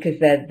 because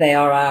they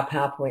are our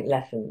PowerPoint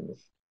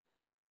lessons,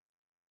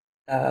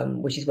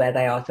 which is where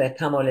they are. So if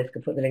Pam or Liz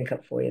could put the link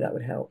up for you, that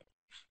would help.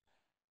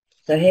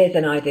 So here's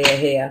an idea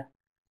here.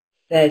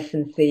 There's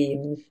some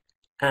themes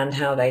and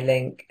how they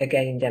link,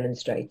 again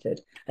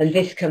demonstrated. And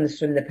this comes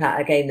from the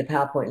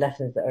PowerPoint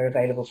lessons that are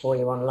available for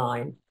you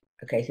online.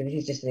 Okay, so this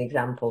is just an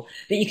example.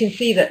 But you can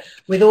see that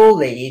with all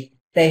these,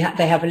 they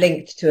have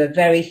linked to a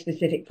very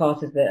specific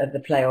part of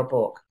the play or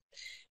book.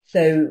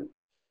 So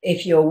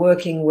if you're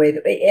working with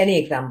any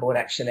exam board,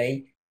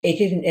 actually,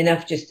 it isn't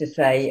enough just to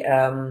say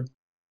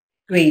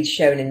greed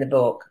shown in the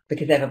book,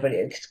 because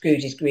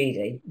Scrooge is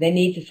greedy. They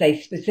need to say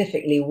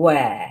specifically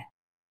where.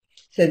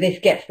 So this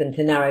gets them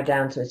to narrow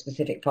down to a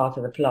specific part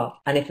of the plot.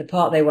 And if the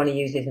part they want to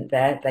use isn't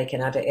there, they can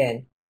add it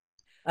in.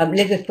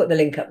 Liz has put the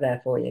link up there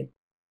for you.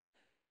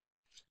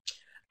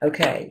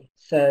 Okay,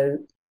 so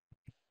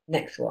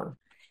next one.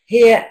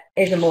 Here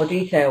is a more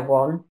detailed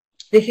one.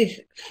 This is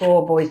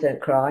for Boys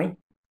Don't Cry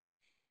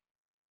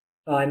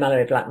by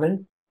Mallory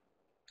Blackman.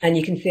 And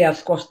you can see I've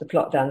squashed the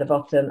plot down the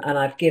bottom, and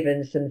I've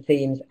given some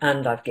themes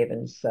and I've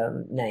given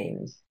some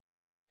names.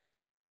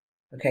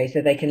 Okay,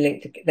 so they can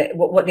link to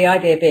what the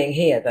idea being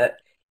here that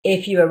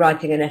if you are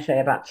writing an essay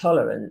about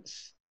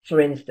tolerance,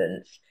 for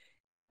instance,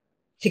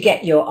 to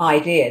get your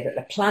ideas at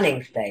the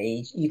planning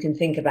stage, you can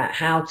think about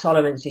how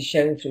tolerance is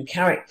shown through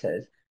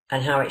characters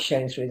and how it's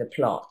shown through the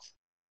plot.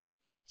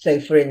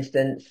 So, for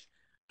instance,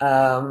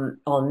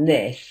 on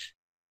this,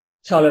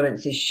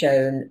 tolerance is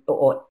shown,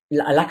 or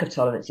a lack of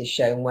tolerance is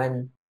shown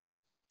when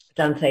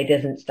Dante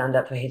doesn't stand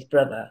up for his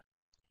brother.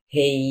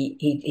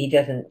 He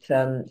doesn't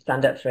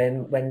stand up for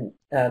him when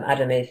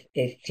Adam is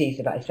teased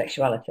about his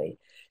sexuality.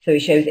 So he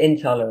shows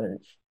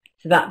intolerance.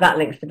 So that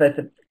links to both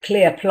the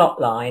clear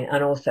plot line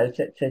and also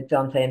to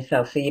Dante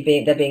himself. So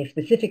they're being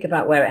specific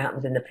about where it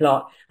happens in the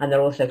plot, and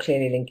they're also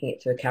clearly linking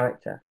it to a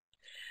character.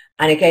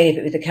 And again, if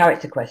it was a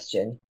character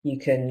question, you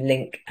can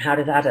link, how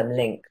does Adam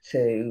link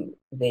to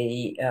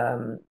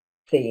the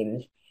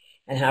themes,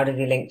 and how does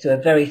he link to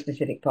a very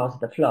specific part of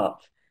the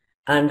plot?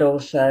 And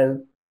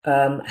also,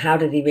 how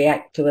does he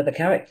react to other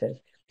characters?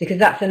 Because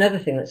that's another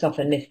thing that's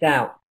often missed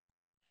out.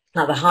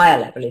 At the higher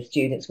level, is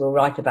students will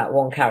write about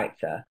one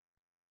character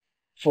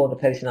for the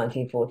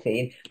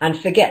post-1914 and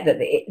forget that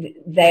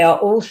they are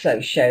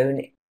also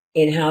shown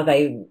in how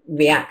they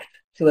react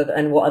to other,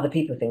 and what other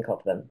people think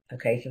of them.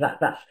 Okay, so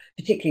that's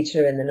particularly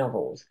true in the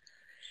novels.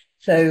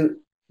 So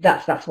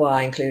that's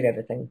why I include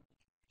everything,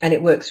 and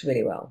it works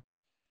really well.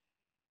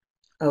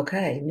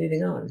 Okay,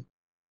 moving on.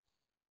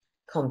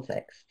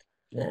 Context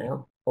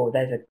now. Oh,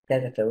 there's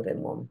a filled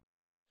in one.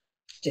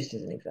 just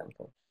as an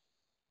example.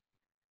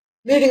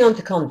 Moving on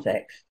to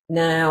context.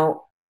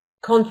 Now,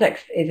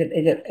 context is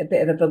a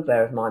bit of a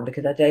bugbear of mine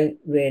because I don't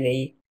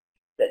really,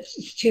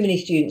 too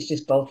many students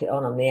just bolt it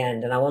on the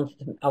end, and I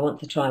want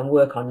to try and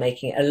work on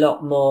making it a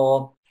lot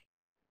more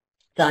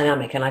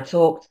dynamic. And I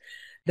talked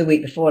the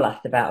week before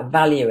last about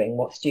valuing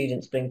what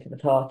students bring to the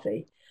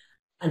party.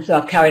 And so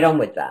I've carried on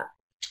with that.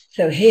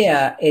 So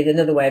here is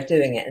another way of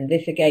doing it. And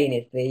this again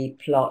is the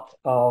plot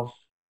of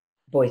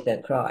Boys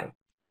Don't Cry.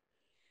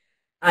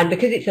 And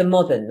because it's a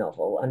modern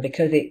novel and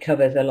because it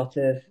covers a lot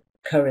of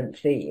current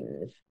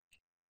themes,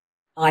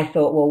 I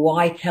thought, well,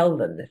 why tell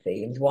them the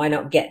themes? Why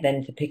not get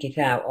them to pick it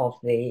out of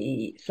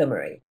the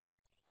summary?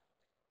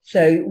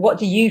 So what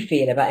do you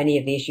feel about any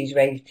of the issues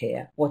raised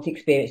here? What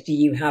experience do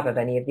you have of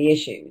any of the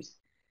issues?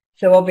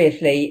 So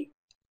obviously,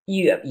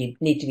 you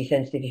need to be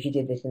sensitive if you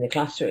did this in the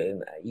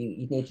classroom.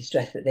 You need to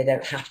stress that they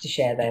don't have to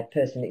share their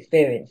personal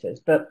experiences,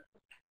 but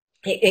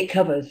it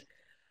covers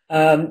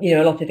a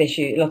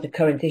lot of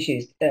current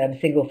issues,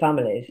 single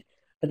families,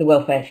 the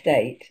welfare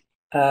state,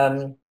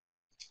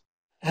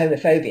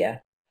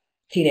 homophobia,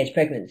 teenage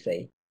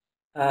pregnancy,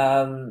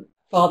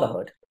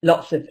 fatherhood.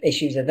 Lots of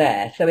issues are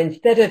there. So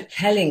instead of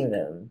telling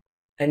them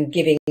and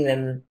giving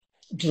them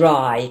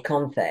dry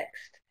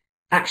context,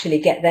 actually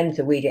get them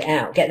to weed it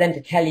out, get them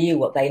to tell you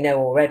what they know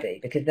already,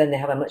 because then they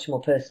have a much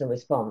more personal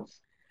response.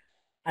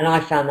 And I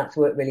found that's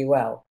worked really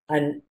well.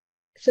 And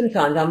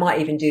sometimes I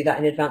might even do that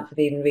in advance of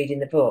even reading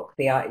the book.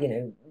 They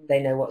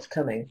know what's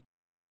coming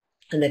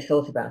and they've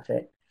thought about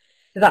it.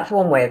 So that's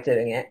one way of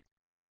doing it.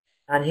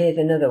 And here's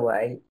another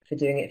way for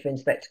doing it for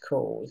Inspector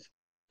Calls.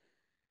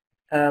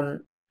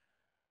 There's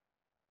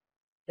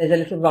a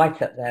little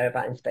write-up there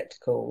about Inspector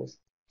Calls.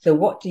 So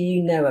what do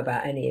you know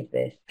about any of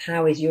this?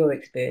 How is your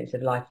experience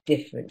of life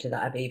different to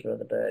that of either of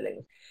the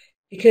Burlings?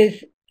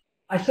 Because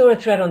I saw a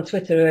thread on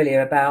Twitter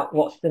earlier about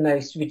what's the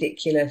most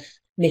ridiculous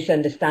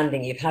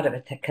misunderstanding you've had of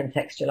a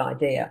contextual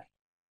idea.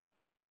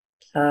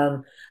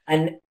 And,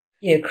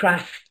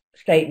 craft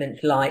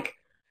statements like,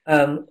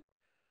 all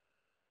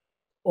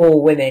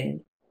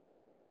women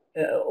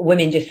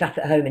just sat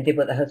at home and did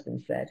what the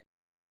husband said.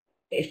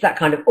 It's that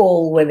kind of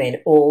all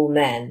women, all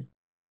men.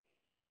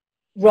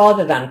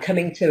 Rather than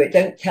coming to it,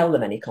 don't tell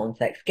them any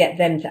context. Get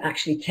them to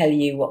actually tell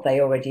you what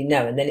they already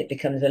know, and then it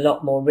becomes a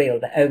lot more real.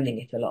 They're owning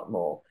it a lot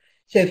more.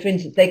 So, for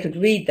instance, they could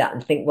read that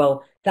and think,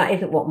 well, that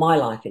isn't what my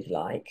life is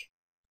like.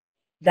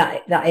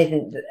 That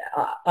isn't,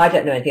 I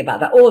don't know anything about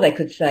that. Or they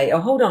could say,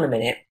 oh, hold on a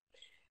minute.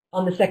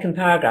 On the second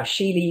paragraph,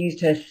 Sheila used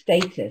her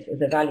status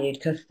as a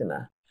valued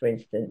customer, for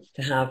instance,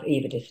 to have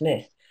Eva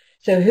dismissed.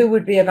 So who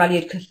would be a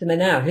valued customer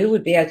now? Who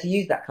would be able to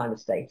use that kind of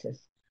status?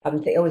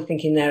 I'm always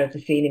thinking there of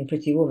the scene in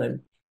Pretty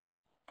Woman,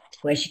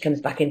 where she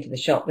comes back into the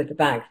shop with the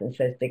bags and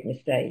says, big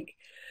mistake.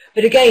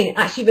 But again,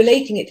 actually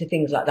relating it to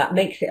things like that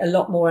makes it a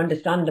lot more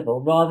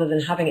understandable rather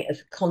than having it as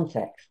a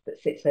context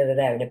that sits over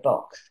there in a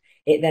box.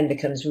 It then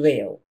becomes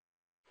real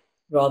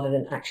rather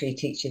than actually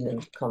teaching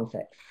them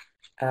context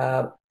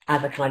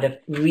as a kind of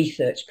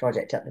research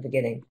project at the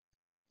beginning.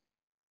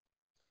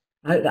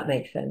 I hope that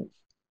makes sense.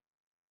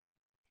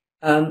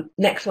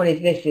 Next one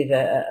is this is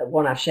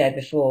one I've shared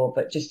before,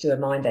 but just a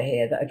reminder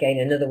here that, again,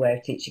 another way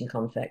of teaching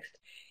context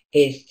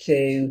is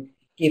to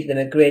give them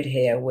a grid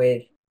here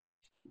with,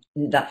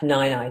 that's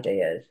 9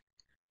 ideas.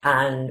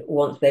 And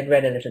once they've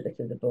read a little bit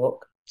of the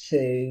book,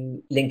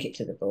 to link it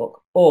to the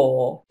book,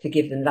 or to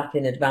give them that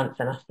in advance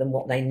and ask them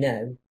what they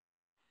know.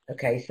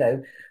 Okay,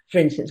 so for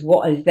instance,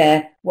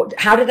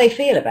 how do they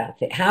feel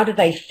about it? How do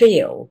they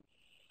feel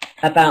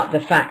about the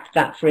fact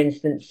that, for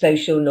instance,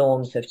 social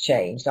norms have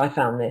changed? I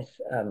found this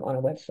on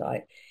a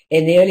website.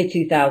 In the early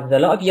 2000s, a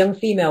lot of young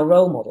female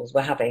role models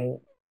were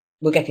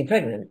getting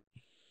pregnant.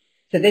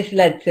 So this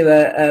led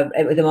to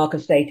it was a mark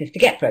of status to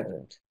get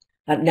pregnant.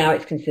 And now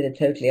it's considered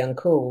totally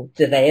uncool.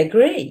 Do they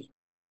agree?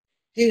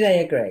 Do they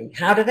agree?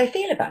 How do they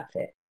feel about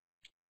it?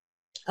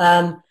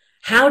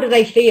 How do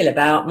they feel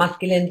about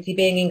masculinity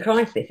being in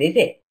crisis?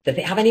 Does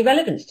it have any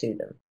relevance to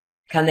them?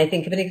 Can they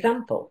think of an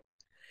example?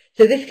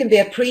 So this can be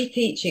a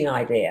pre-teaching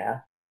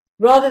idea,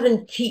 rather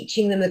than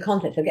teaching them the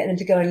context or getting them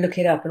to go and look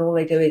it up and all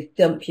they do is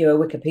dump you a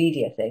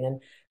Wikipedia thing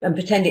and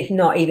pretend it's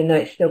not, even though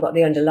it's still got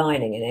the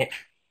underlining in it.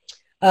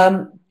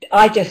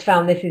 I just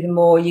found this is a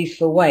more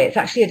useful way. It's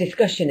actually a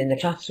discussion in the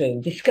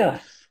classroom.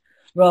 Discuss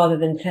rather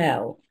than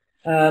tell.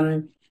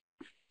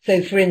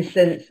 So, for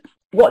instance,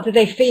 what do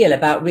they feel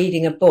about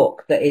reading a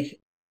book that is,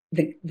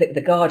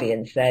 the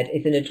Guardian said,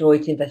 is an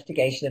adroit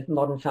investigation of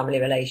modern family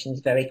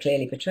relations very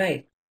clearly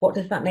portrayed? What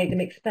does that make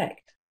them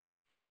expect?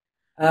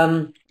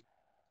 The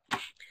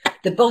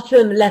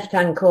bottom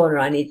left-hand corner,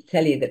 I need to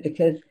tell you that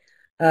because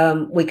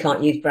we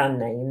can't use brand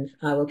names,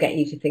 I will get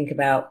you to think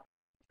about,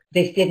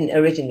 this didn't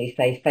originally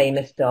say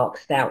famous dark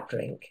stout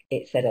drink.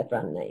 It said a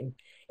brand name.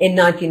 In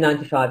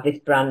 1995, this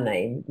brand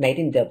name, made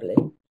in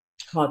Dublin,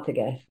 hard to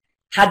guess,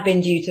 had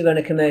been due to run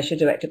a commercial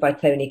directed by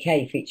Tony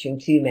Kaye featuring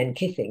 2 men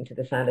kissing to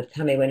the sound of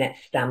Tammy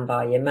Wynette's Stand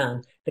By Your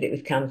Man, but it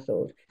was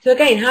cancelled. So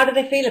again, how do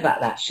they feel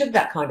about that? Should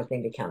that kind of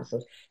thing be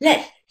cancelled?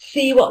 Let's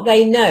see what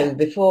they know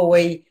before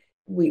we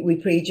we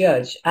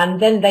prejudge, and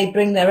then they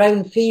bring their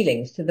own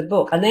feelings to the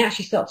book, and they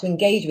actually start to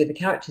engage with the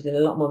characters in a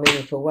lot more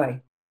meaningful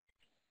way.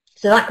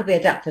 So that could be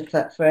adapted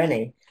for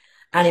any.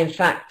 And in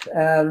fact,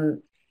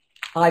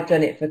 I've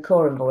done it for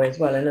Coram Boy as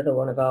well, another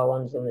one of our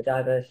ones on the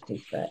diversity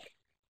spec.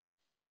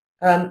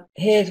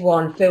 Here's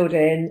one filled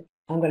in.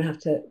 I'm going to have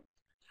to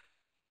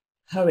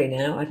hurry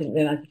now. I didn't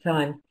realise the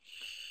time.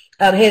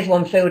 Here's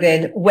one filled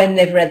in when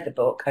they've read the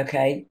book.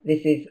 Okay,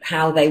 this is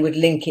how they would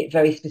link it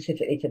very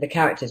specifically to the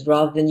characters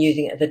rather than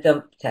using it as a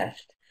dump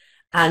test.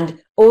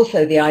 And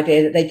also the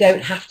idea that they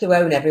don't have to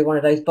own every one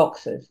of those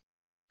boxes.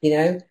 You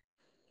know,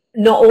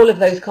 not all of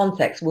those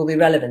contexts will be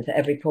relevant at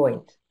every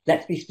point.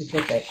 Let's be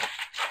specific.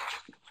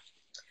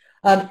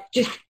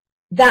 Just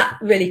that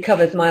really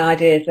covers my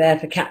ideas there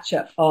for catch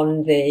up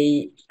on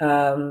the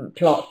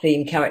plot,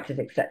 theme, characters,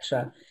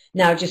 etc.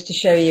 Now, just to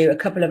show you a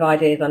couple of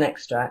ideas on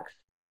extracts.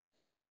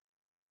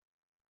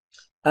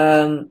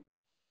 And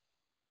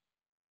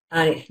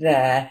it's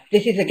there.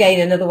 This is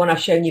again another one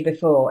I've shown you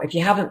before. If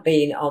you haven't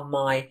been on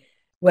my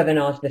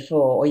webinars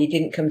before, or you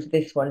didn't come to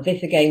this one,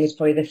 this again was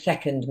probably the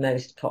second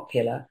most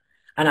popular.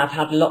 And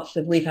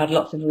we've had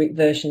lots of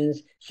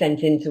versions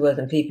sent in to us,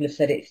 and people have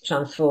said it's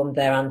transformed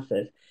their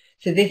answers.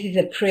 So this is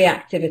a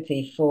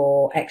pre-activity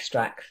for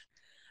extracts.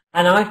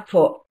 And I've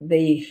put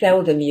the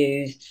seldom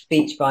used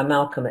speech by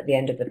Malcolm at the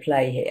end of the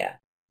play here.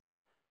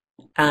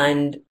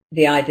 And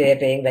the idea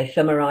being they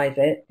summarise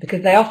it,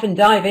 because they often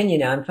dive in, you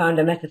know, and found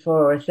a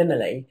metaphor or a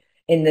simile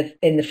in the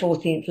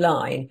 14th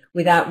line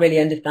without really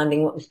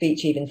understanding what the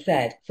speech even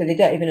said. So they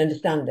don't even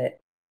understand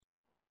it.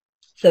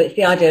 So it's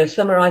the idea of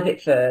summarise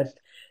it first,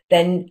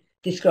 then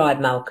describe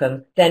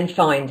Malcolm, then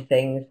find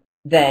things,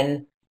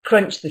 then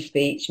crunch the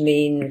speech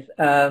means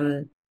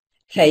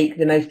take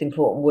the most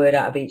important word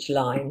out of each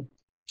line.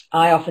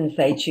 I often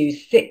say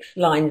choose 6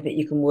 lines that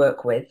you can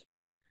work with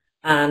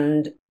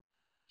and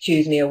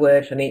choose me a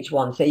word from each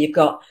one. So you've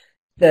got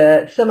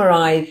the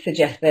summarise,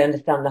 suggest they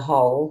understand the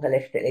whole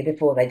holistically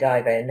before they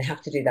dive in. They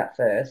have to do that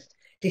first.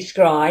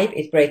 Describe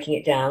is breaking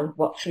it down.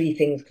 What 3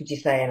 things could you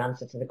say in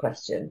answer to the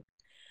question?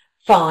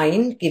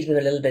 Find gives them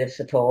a little bit of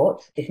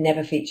support. It's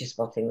never feature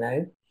spotting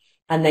though.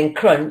 And then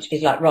crunch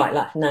is like, right,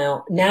 that's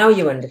now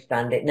you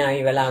understand it. Now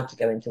you're allowed to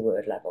go into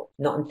word level,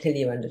 not until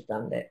you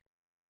understand it.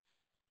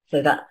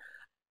 So that's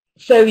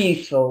so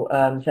useful,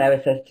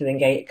 Sarah says, to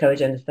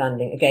encourage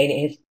understanding. Again,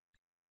 it has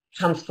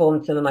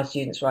transformed some of my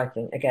students'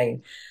 writing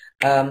again.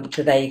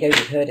 So there you go,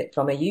 you've heard it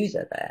from a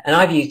user there. And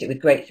I've used it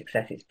with great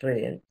success, it's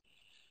brilliant.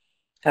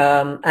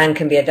 And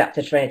can be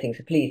adapted for anything.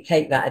 So please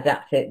take that,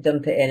 adapt it,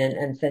 dump it in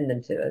and send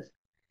them to us.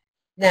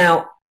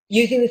 Now,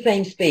 using the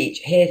same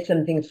speech, here's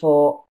something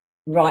for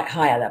right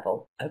higher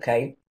level,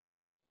 okay?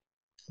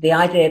 The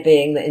idea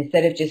being that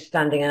instead of just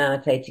standing and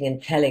annotating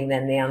and telling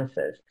them the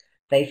answers,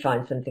 they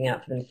find something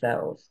out for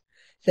themselves.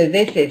 So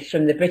this is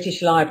from the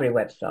British Library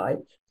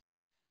website,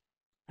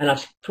 and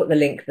I've put the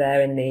link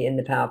there in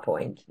the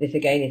PowerPoint. This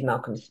again is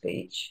Malcolm's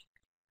speech.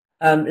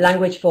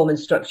 Language, form and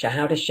structure.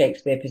 How does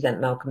Shakespeare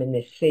present Malcolm in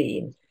this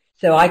scene?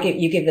 So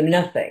you give them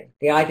nothing.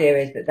 The idea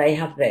is that they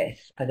have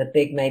this as a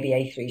big, maybe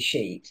A3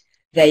 sheet.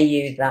 They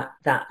use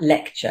that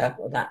lecture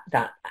or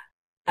that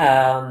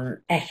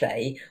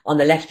essay on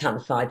the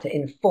left-hand side to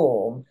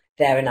inform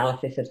their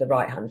analysis of the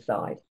right-hand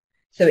side.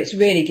 So it's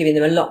really giving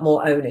them a lot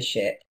more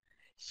ownership.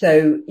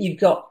 So you've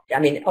got, I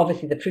mean,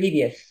 obviously the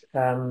previous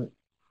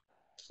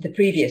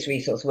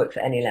resource works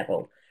at any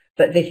level,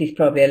 but this is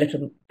probably a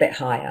little bit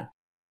higher.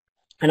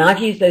 And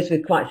I've used those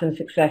with quite some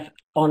success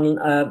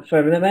on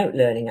for remote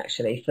learning,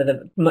 actually, for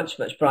the much,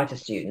 much brighter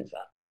students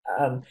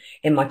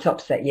in my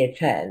top set year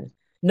 10.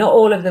 Not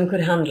all of them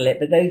could handle it,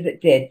 but those that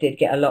did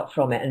get a lot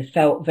from it and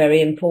felt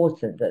very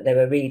important that they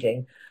were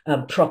reading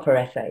proper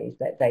essays,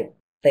 that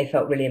they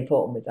felt really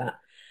important with that.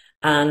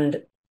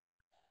 And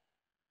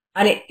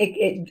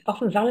it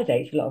often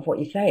validates a lot of what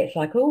you say. It's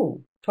like,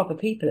 oh, proper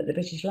people at the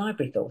British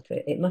Library thought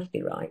it. It must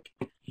be right.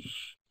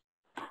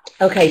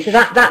 Okay, so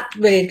that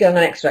really is going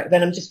on extract.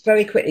 Then I'm just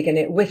very quickly going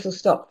to whistle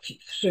stop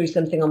through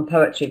something on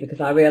poetry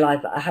because I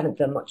realise that I haven't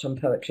done much on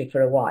poetry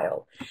for a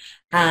while.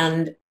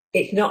 And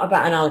it's not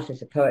about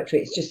analysis of poetry.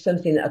 It's just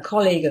something that a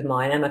colleague of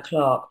mine, Emma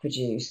Clark,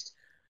 produced,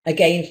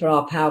 again for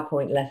our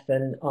PowerPoint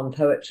lesson on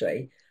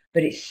poetry.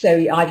 But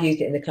I've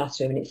used it in the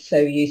classroom and it's so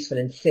useful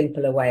and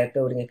simple a way of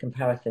building a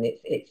comparison.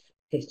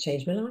 It's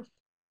changed my life.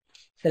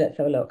 So let's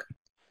have a look.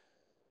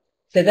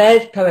 So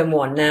there's poem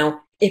 1.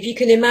 Now, if you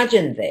can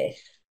imagine this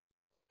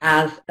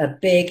as a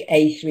big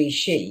A3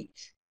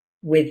 sheet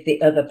with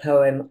the other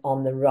poem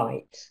on the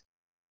right,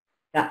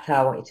 that's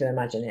how I want you to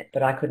imagine it,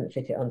 but I couldn't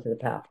fit it onto the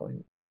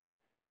PowerPoint.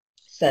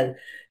 So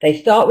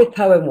they start with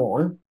poem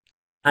 1,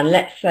 and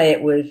let's say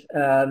it was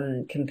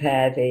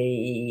compare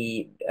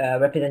the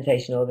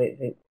representation or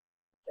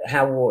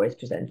how war is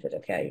presented,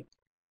 okay?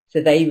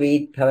 So they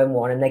read poem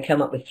 1 and they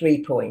come up with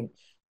 3 points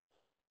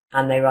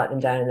and they write them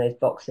down in those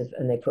boxes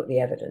and they put the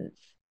evidence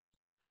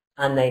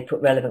and they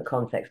put relevant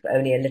context, but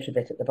only a little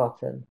bit at the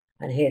bottom.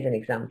 And here's an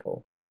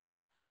example.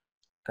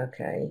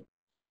 Okay.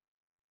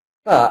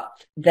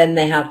 But then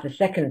they have the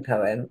second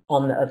poem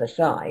on the other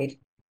side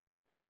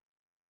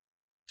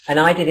And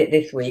I did it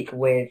this week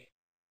with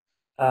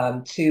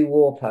 2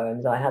 war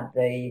poems. I had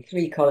the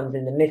 3 columns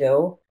in the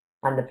middle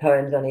and the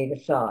poems on either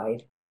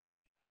side,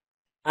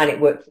 and it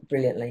worked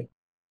brilliantly.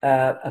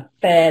 A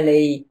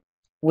fairly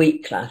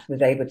weak class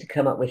was able to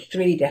come up with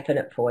 3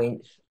 definite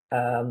points.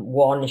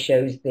 One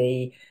shows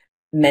the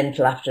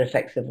mental after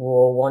effects of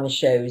war, one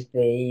shows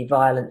the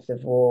violence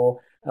of war,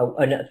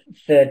 and a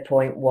third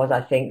point was,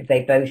 I think,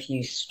 they both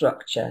use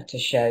structure to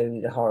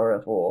show the horror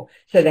of war.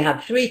 So they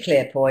had 3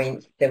 clear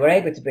points. They were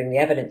able to bring the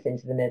evidence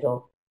into the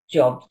middle.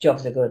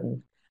 Job's a good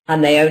one.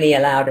 And they only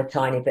allowed a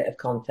tiny bit of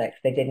context.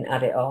 They didn't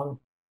add it on.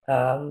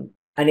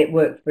 And it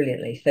worked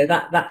brilliantly. So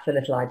that's a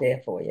little idea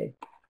for you.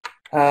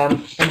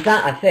 And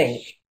that, I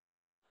think,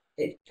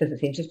 it doesn't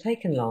seem to have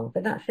taken long,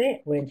 but that's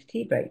it. We're into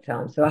tea break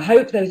time. So I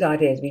hope those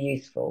ideas were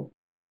useful.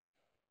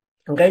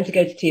 I'm going to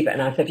go to tea break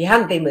now. So if you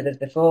haven't been with us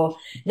before,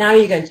 now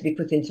you're going to be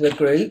put into a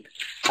group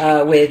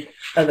with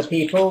other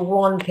people.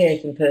 One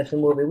Pearson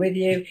person will be with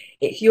you.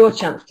 It's your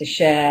chance to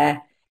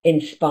share,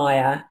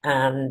 inspire,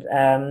 and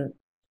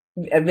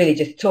really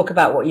just talk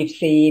about what you've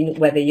seen,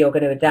 whether you're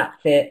going to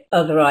adapt it,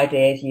 other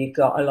ideas you've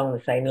got along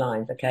the same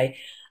lines, okay?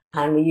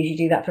 And we usually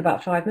do that for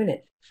about 5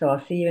 minutes. So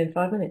I'll see you in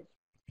 5 minutes.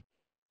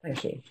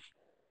 Thank you.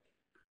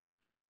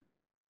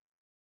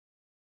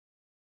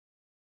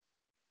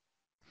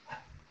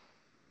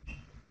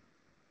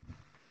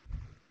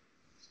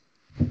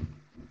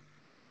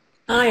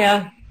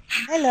 Hiya.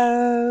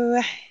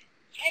 Hello.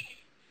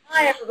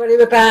 Hi everybody,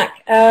 we're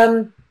back.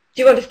 Do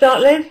you want to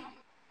start, Liz?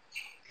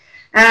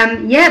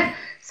 Yep.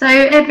 So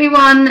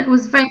everyone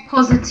was very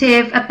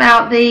positive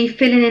about the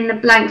filling in the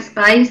blank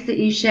space that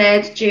you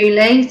shared,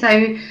 Julie.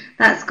 So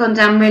that's gone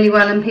down really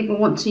well and people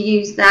want to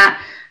use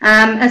that.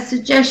 A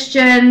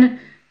suggestion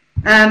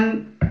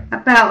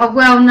about a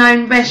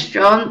well-known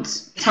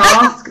restaurant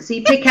task. So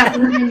you pick out the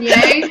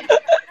menu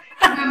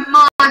from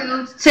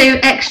mild to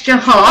extra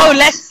hot. Oh,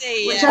 let's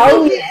see.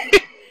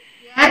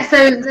 Yeah,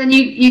 so then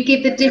you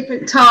give the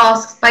different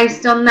tasks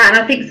based on that.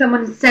 And I think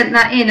someone had sent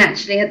that in,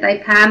 actually, had they,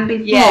 Pam,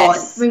 before?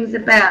 Yes. It rings a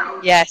bell.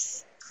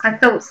 Yes. I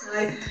thought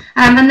so.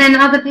 And then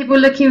other people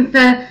looking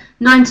for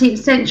 19th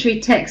century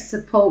text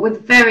support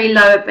with very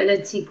low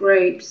ability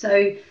groups.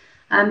 So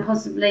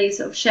possibly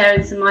sort of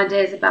sharing some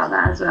ideas about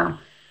that as well.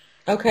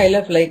 Okay,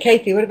 lovely.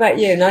 Katie, what about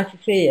you? Nice to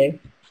see you.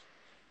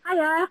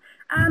 Hiya.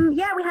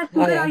 Yeah, we had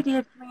some good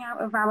ideas coming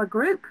out of our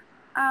group.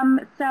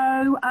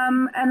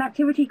 An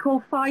activity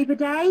called 5 a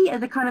day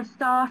is a kind of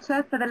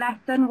starter for the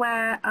lesson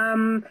where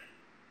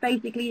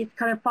basically it's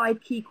kind of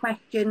 5 key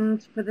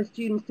questions for the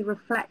students to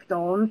reflect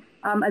on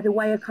as a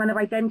way of kind of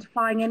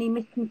identifying any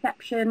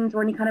misconceptions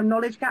or any kind of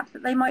knowledge gaps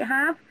that they might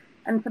have.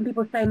 And some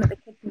people are saying that the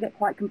kids can get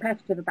quite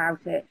competitive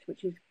about it,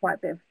 which is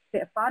quite a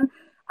bit of fun.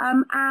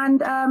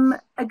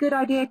 A good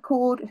idea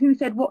called Who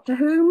Said What to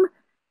Whom?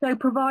 So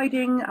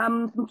providing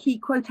some key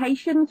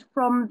quotations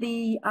from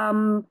the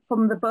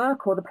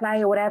book or the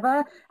play or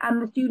whatever, and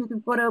the students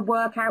have got to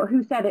work out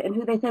who said it and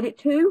who they said it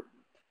to,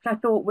 which I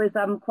thought was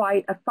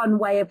quite a fun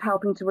way of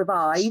helping to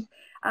revise.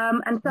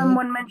 And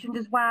someone mentioned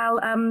as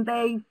well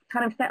they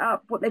kind of set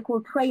up what they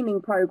call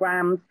training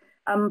programs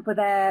for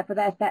their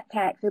set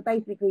text. So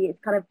basically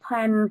it's kind of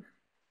 10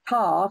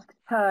 tasks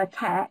per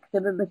text, so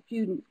that the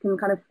students can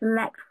kind of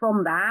select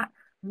from that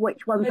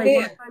which ones they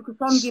want to focus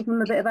on, give them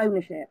a bit of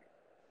ownership.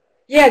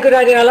 Yeah, good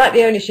idea. I like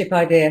the ownership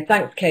idea.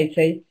 Thanks,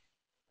 Katie.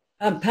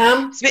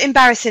 Pam? It's a bit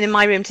embarrassing in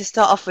my room to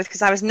start off with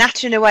because I was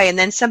nattering away and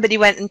then somebody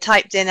went and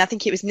typed in, I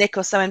think it was Nick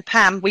or someone,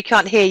 Pam, we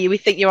can't hear you. We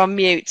think you're on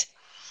mute.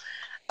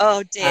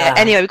 Oh, dear.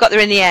 Anyway, we got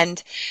there in the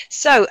end.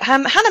 So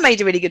Hannah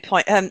made a really good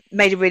point,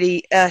 made a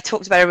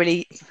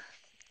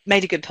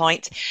good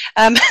point.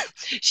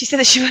 She said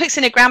that she works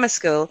in a grammar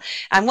school,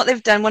 and what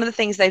they've done, one of the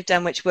things they've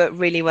done which worked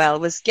really well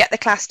was get the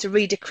class to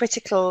read a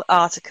critical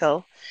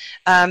article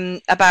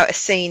about a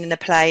scene in a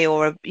play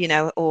or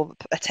or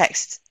a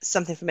text,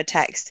 something from a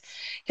text,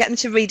 get them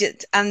to read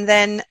it, and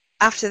then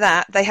after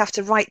that they have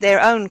to write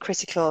their own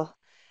critical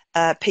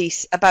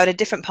piece about a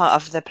different part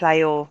of the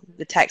play or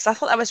the text. I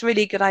thought that was a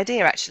really good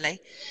idea, actually.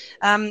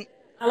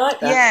 I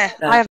like that.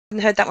 Yeah, I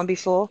haven't heard that one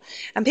before.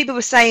 And people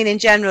were saying in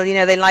general,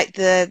 they like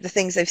the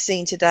things they've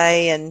seen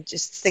today and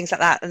just things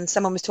like that. And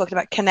someone was talking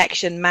about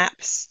connection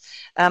maps.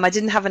 I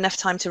didn't have enough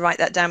time to write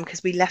that down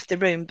because we left the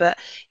room. But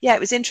yeah, it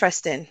was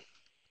interesting.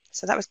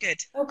 So that was good.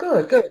 Oh,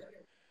 good.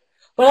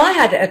 Well, I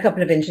had a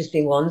couple of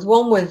interesting ones.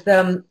 One was,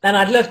 and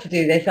I'd love to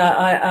do this.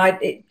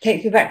 It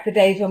takes me back to the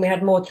days when we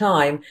had more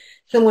time.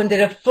 Someone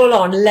did a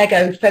full-on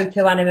Lego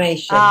photo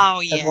animation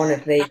of one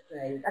of these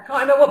plays. I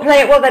can't remember what play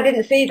it was. I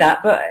didn't see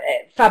that, but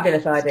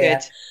fabulous idea.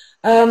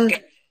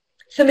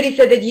 Somebody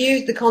said they'd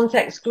used the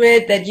context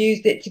grid. They'd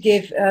used it to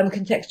give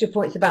contextual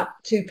points about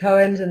 2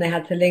 poems, and they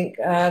had to link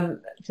to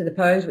the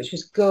poems, which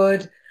was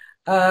good.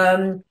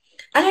 And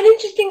an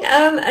interesting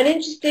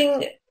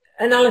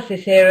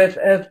analysis here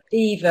of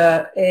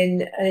Eva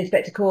in an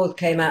Inspector Calls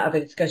came out of a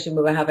discussion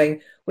we were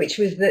having, which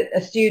was that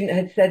a student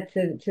had said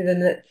to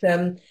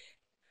them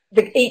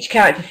that each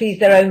character sees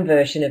their own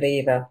version of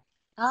Eva,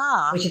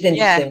 which is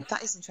interesting. Yeah,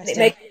 that is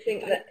interesting.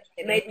 It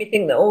it made me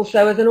think that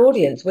also as an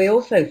audience, we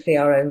also see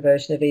our own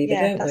version of Eva,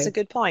 Yeah, don't that's we? a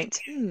good point.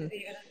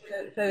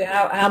 So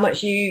how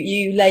much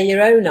you lay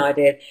your own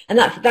ideas, and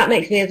that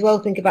makes me as well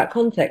think about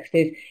context.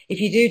 Is if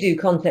you do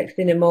context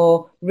in a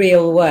more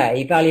real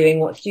way, valuing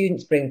what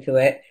students bring to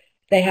it,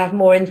 they have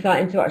more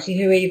insight into actually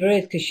who Eva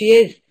is, because she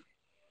is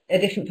a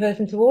different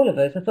person to all of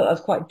us. I thought that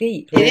was quite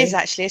deep. It Really. is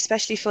actually,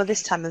 especially for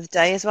this time of the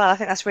day as well. I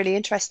think that's really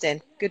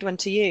interesting. Good one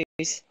to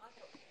use.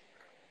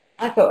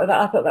 I thought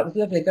that was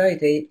lovely, very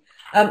deep.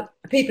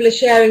 People are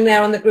sharing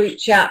there on the group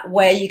chat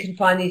where you can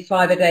find these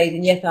 5-a-days,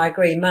 and yes, I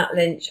agree. Matt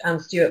Lynch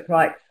and Stuart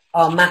Pryke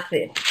are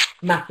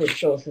massive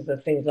sources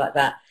of things like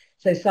that.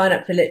 So sign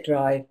up to Lit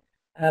Drive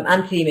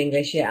and Team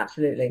English, yeah,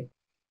 absolutely.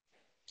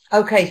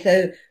 Okay,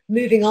 so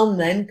moving on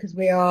then, because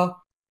we are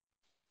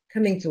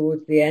coming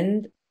towards the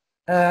end.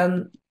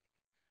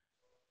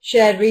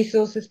 Shared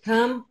resources,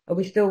 Pam? Are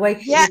we still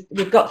waiting? Yeah.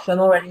 We've got some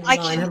already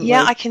online, haven't we?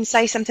 I can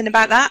say something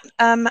about that.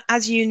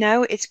 As you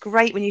know, it's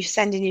great when you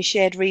send in your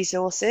shared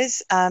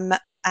resources,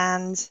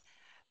 and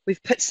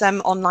we've put some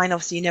online.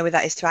 Obviously, you know where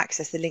that is to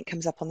access. The link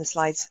comes up on the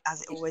slides,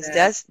 as it always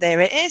does. There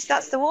it is.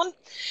 That's the one.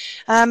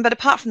 But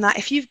apart from that,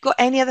 if you've got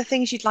any other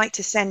things you'd like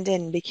to send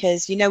in,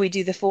 because you know we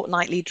do the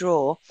fortnightly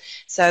draw,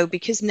 so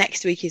because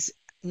next week is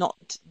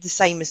not the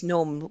same as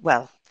normal,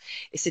 well,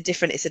 it's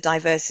a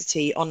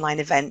diversity online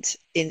event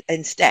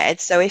instead.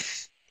 So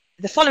if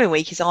the following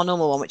week is our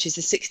normal one, which is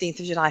the 16th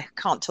of July,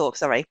 can't talk,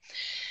 sorry.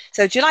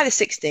 So July the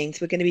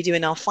 16th, we're going to be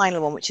doing our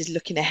final one, which is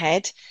looking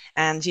ahead,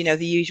 and you know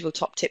the usual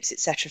top tips,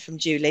 etc. from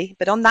Julie.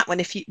 But on that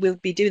one, we'll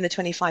be doing the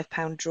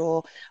 £25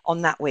 draw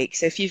on that week.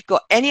 So if you've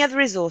got any other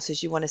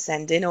resources you want to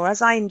send in, or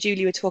as I and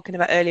Julie were talking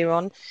about earlier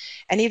on,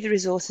 any of the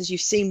resources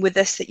you've seen with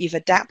us that you've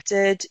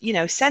adapted, you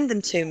know, send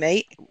them to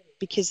me.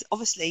 Because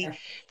obviously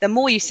the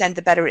more you send,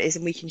 the better it is,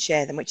 and we can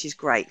share them, which is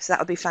great. So that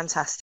would be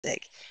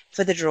fantastic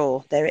for the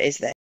draw. There it is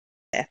there.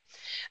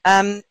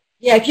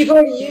 Yeah, if you've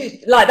already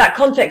used like that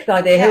context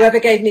idea, whoever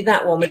gave me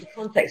that one with the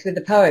context with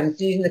the poems,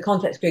 using the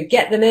context grid,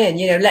 get them in,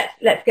 you know,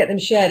 let's get them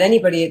shared.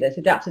 Anybody that's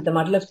adapted them,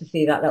 I'd love to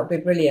see that. That would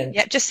be brilliant.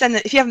 Yeah, just send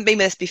them. If you haven't been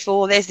with us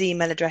before, there's the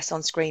email address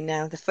on screen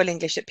now,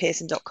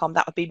 thefullenglish@pearson.com.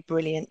 That would be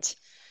brilliant.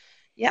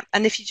 Yeah,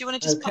 and if you do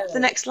want to just pop the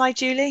next slide,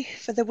 Julie,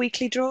 for the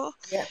weekly draw.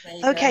 Yeah,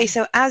 okay,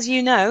 so as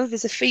you know,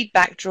 there's a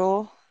feedback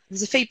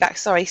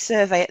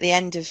survey at the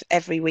end of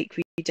every week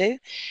we do,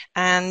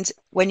 and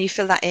when you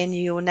fill that in,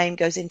 your name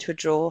goes into a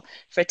draw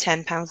for a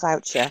 £10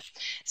 voucher.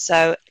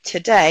 So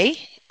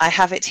today I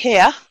have it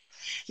here.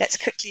 Let's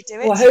quickly do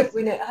it. Well, I hope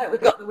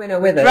we've got the winner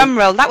with us. Drum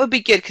roll, that would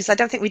be good, because I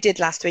don't think we did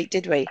last week,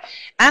 did we?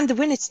 And the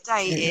winner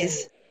today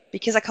is,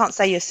 because I can't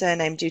say your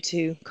surname due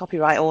to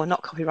copyright, or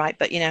not copyright,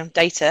 but, you know,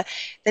 data,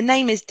 the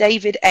name is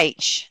David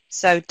H.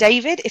 So,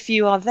 David, if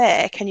you are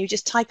there, can you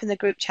just type in the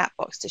group chat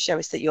box to show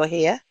us that you're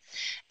here?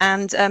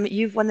 And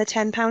you've won the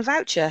 £10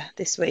 voucher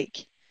this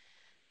week.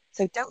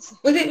 So don't...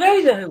 Was it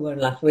Rosa who won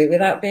last week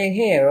without being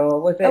here,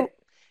 or was it...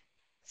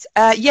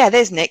 yeah,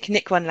 there's Nick.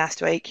 Nick won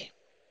last week.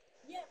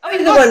 Oh,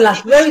 he's the one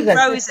last, Rosa.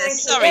 Rosa,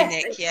 sorry,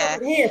 Nick, yeah.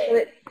 Here,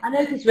 so I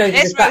noticed Rosa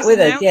was back with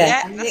us,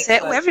 yeah. That's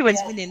it. Well, everyone's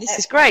winning. This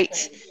is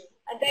great.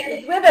 And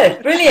David's with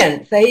us,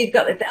 brilliant. So he's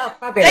got this, oh,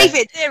 fabulous.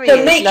 David, there he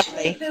is, make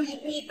lovely. Sure you fill your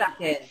feedback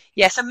in.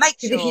 Yeah, so make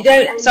sure. If you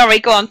don't, sorry,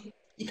 go on.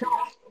 You can't,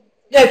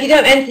 no, if you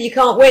don't enter, you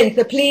can't win.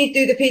 So please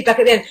do the feedback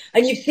at the end.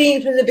 And you've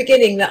seen from the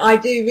beginning that I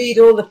do read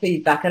all the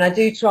feedback, and I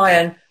do try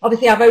and,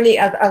 obviously I've only,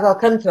 as I'll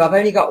come to, I've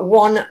only got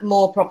one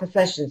more proper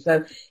session.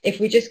 So if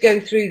we just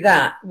go through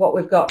that, what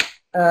we've got,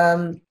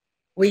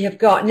 we have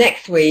got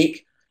next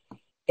week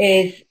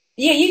is,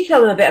 yeah, you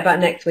tell them a bit about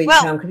next week,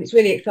 Pam, because it's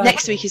really exciting.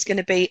 Next week is going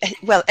to be,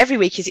 well, every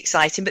week is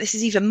exciting, but this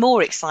is even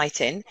more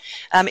exciting.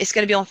 It's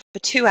going to be on for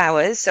 2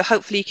 hours, so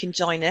hopefully you can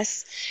join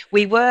us.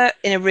 We were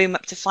in a room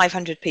up to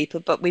 500 people,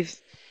 but we're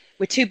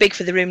too big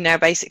for the room now,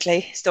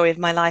 basically. Story of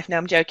my life. No,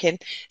 I'm joking.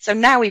 So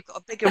now we've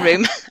got a bigger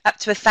room, up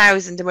to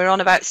 1,000, and we're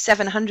on about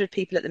 700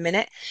 people at the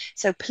minute.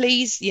 So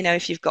please, you know,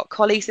 if you've got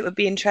colleagues that would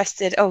be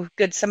interested, oh,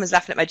 good, someone's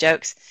laughing at my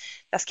jokes.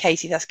 That's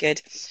Katie, that's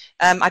good.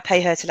 I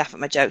pay her to laugh at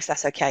my jokes,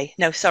 that's okay.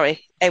 No,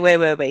 sorry, hey, where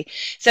were we?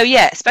 So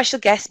yeah, special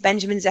guest,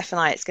 Benjamin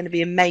Zephaniah, it's going to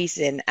be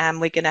amazing.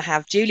 And we're going to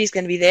have, Julie's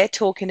going to be there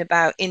talking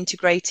about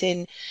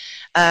integrating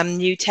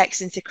new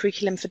texts into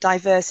curriculum for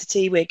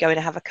diversity. We're going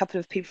to have a couple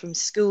of people from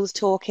schools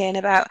talking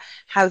about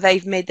how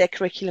they've made their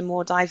curriculum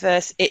more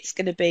diverse. It's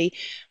going to be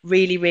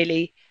really,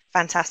 really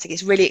fantastic.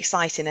 It's really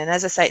exciting. And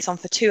as I say, it's on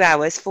for 2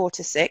 hours, 4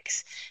 to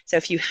 6. So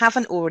if you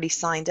haven't already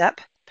signed up,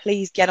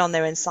 please get on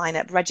there and sign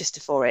up, register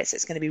for it. So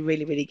it's going to be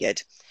really, really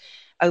good.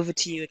 Over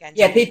to you again.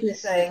 Yeah, people are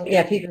saying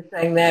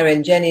they're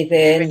in. Jenny's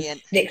in.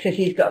 Brilliant. Nick says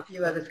he's got a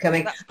few others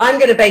coming. I'm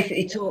going to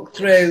basically talk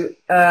through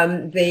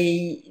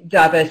the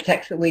diverse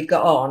texts that we've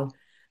got on,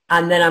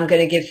 and then I'm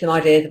going to give some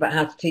ideas about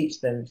how to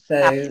teach them.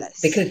 So, fabulous.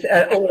 Because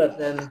all of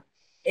them,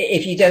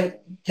 if you don't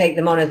take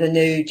them on as a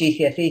new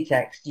GCSE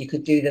text, you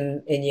could do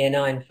them in Year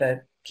 9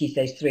 for Key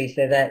Stage 3.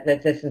 So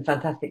there's some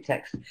fantastic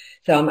texts.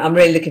 So I'm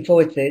really looking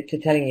forward to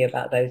telling you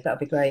about those. That would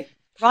be great.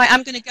 Right,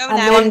 I'm going to go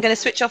now. I'm going to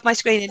switch off my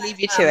screen and leave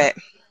you to it.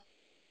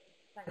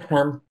 Thanks,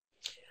 Pam.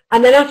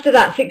 And then after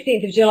that,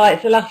 16th of July,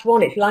 it's the last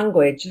one. It's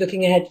language,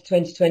 looking ahead to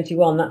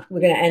 2021. We're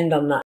going to end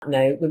on that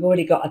note. We've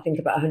already got, I think,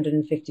 about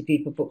 150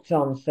 people booked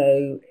on.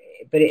 So,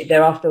 but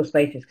there are still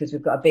spaces because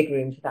we've got a big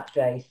room for that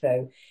day.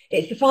 So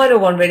it's the final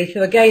one, really.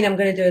 So again, I'm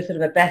going to do a sort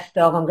of a best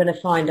of. I'm going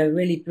to find a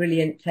really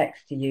brilliant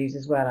text to use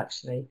as well,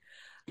 actually.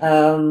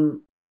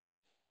 Something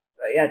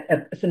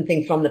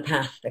from the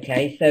past.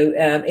 Okay. So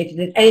if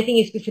there's anything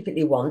you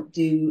specifically want,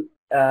 do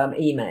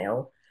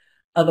email.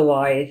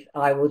 Otherwise,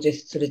 I will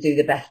just sort of do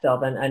the best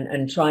of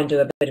and try and do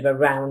a bit of a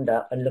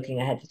roundup and looking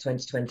ahead to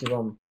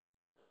 2021.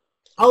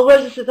 Oh,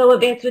 Rosa says I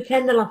won't be able to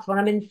attend the last one.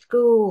 I'm in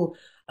school.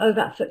 Oh,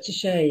 that's such a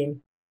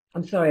shame.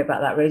 I'm sorry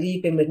about that, Rosie.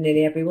 You've been with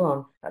nearly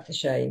everyone. That's a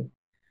shame.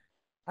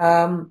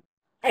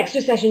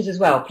 Extra sessions as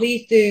well.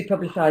 Please do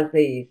publicise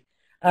these.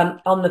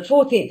 On the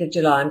 14th of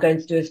July, I'm going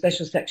to do a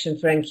special section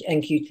for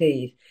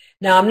NQTs.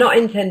 Now, I'm not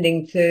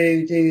intending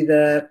to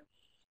do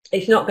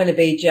it's not going to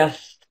be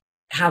just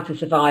how to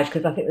survive,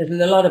 because I think there's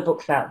a lot of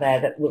books out there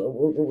that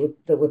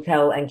will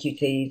tell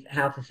NQTs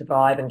how to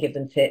survive and give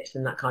them tips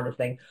and that kind of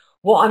thing.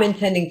 What I'm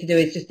intending to do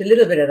is just a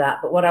little bit of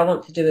that, but what I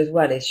want to do as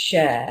well is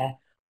share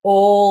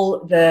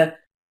all the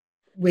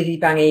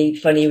whizzy-bangy,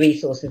 funny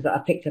resources that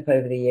I've picked up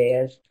over the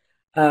years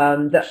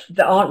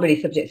that aren't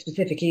really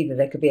subject-specific either.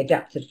 They could be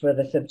adapted for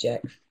other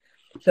subjects.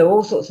 So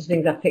all sorts of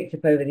things I've picked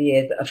up over the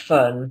years that are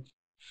fun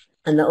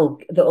and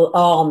that'll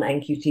arm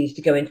NQTs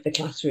to go into the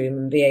classroom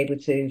and be able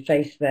to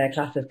face their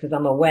classes, because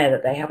I'm aware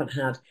that they haven't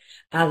had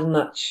as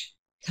much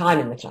time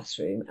in the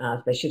classroom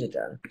as they should have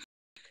done.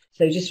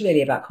 So just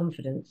really about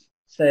confidence.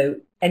 So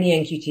any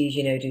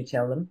NQTs, do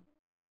tell them.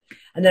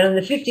 And then on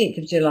the 15th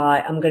of July,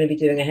 I'm going to be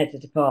doing a heads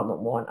of department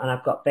one, and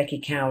I've got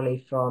Becky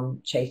Cowley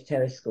from Chase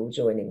Terrace School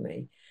joining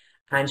me.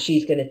 And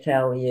she's going to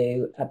tell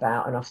you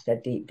about an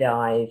Ofsted deep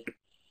dive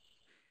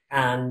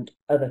and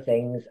other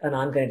things. And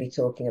I'm going to be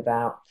talking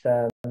about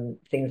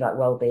things like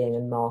well-being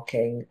and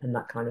marking and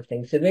that kind of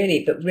thing. So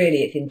really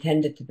it's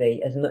intended to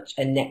be as much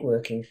a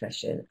networking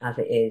session as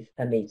it is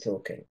a me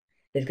talking.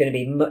 There's going to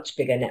be much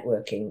bigger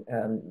networking,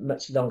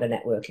 much longer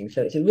networking.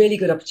 So it's a really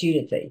good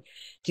opportunity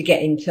to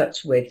get in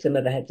touch with some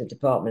other heads of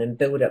department and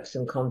build up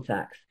some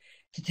contacts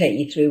to take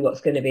you through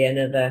what's going to be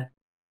another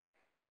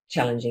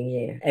challenging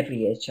year. Every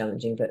year is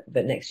challenging,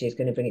 but next year is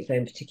going to bring its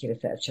own particular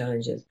set of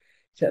challenges.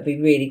 So it'd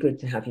be really good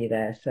to have you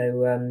there.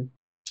 So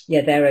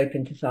yeah, they're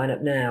open to sign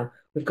up now.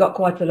 We've got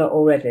quite a lot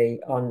already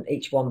on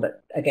each one,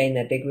 but again,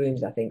 they're big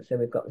rooms, I think, so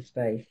we've got the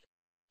space.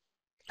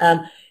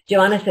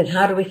 Joanna says,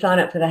 how do we sign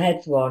up for the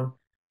heads one?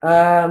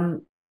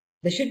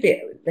 There should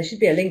be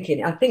a link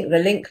in. I think the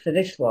link for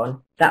this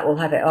one, that will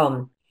have it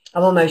on.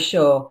 I'm almost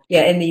sure.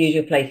 Yeah, in the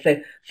usual place.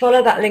 So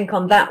follow that link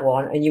on that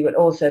one, and you will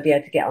also be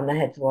able to get on the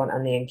heads one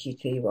and the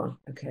NQT one.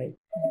 Okay.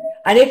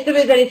 And if there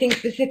is anything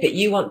specific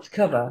you want to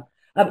cover,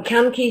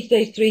 can Key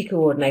Stage 3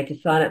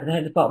 coordinators sign up for the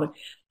head department?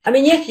 I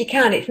mean, yes, you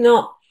can. It's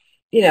not,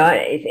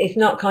 it's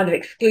not kind of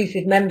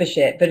exclusive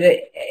membership, but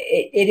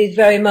it is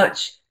very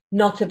much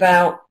not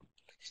about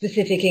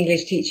specific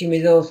English teaching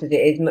resources. It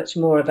is much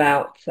more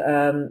about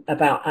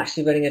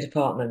actually running a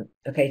department.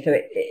 Okay, so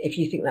if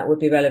you think that would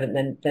be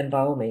relevant, then by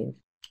all means,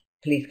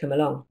 please come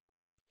along.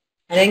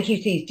 And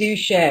NQTs do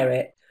share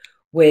it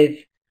with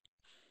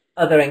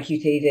other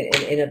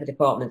NQTs in other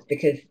departments,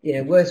 because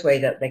worst way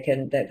that they're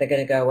going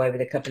to go away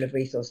with a couple of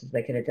resources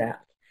they can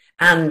adapt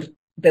and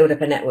build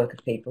up a network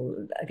of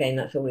people. Again,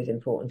 that's always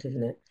important,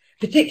 isn't it?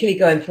 Particularly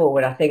going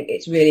forward, I think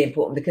it's really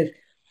important, because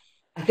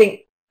I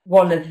think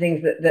one of the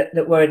things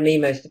that worried me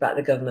most about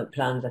the government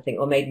plans, I think,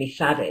 or made me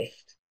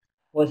saddest,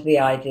 was the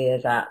idea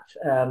that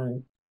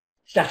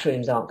staff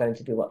rooms aren't going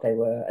to be what they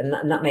were. And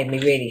that made me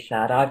really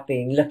sad. I've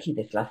been lucky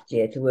this last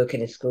year to work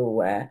in a school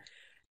where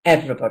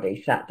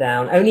everybody sat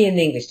down, only in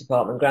the English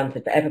department,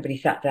 granted, but everybody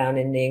sat down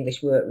in the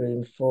English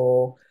workroom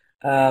for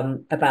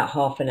about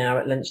half an hour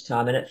at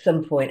lunchtime. And at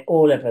some point,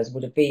 all of us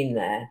would have been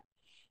there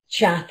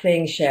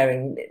chatting,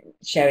 sharing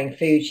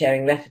food,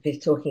 sharing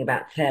recipes, talking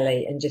about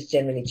telly, and just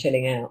generally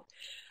chilling out.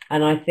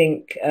 And I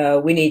think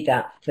we need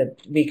that to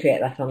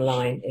recreate that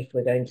online if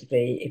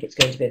it's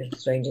going to be a little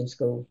strange in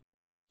school.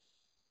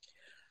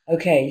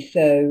 Okay,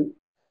 so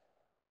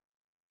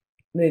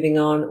moving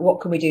on, what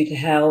can we do to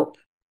help?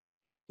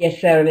 Yes,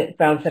 Sarah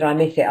Brown said, I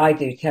miss it. I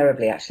do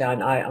terribly,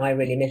 actually. I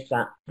really miss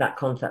that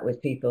contact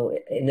with people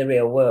in the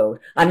real world.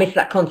 I miss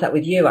that contact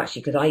with you,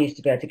 actually, because I used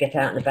to be able to get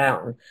out and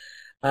about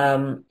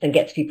and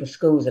get to people's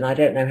schools, and I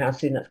don't know how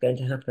soon that's going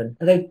to happen.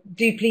 Although,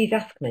 do please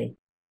ask me.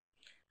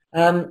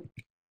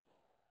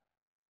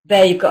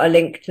 There you've got a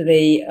link to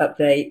the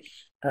updates.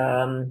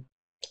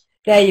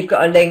 There you've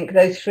got a link.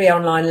 Those free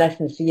online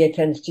lessons for Year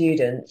 10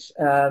 students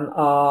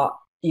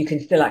you can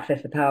still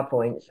access the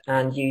PowerPoints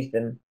and use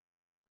them.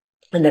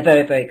 And they're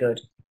very, very good.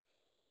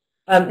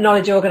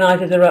 Knowledge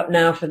organisers are up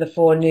now for the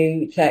 4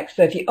 new texts.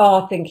 So if you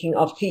are thinking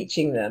of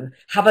teaching them,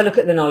 have a look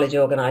at the knowledge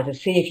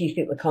organisers. See if you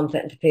think the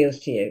content appeals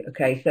to you.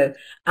 Okay, so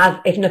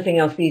if nothing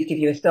else, these give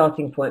you a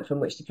starting point from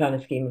which to plan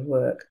a scheme of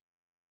work.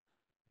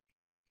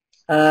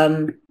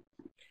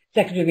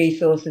 Secondary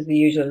resources, the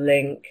usual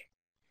link.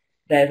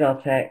 There's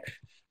our text.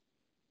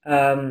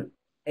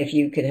 If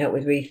you can help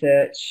with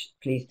research,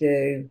 please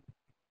do.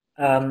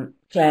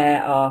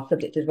 Claire, our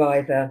subject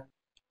advisor,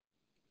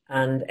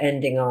 and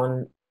ending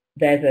on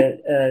there's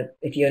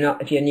if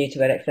you're new to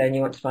edXO and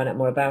you want to find out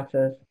more about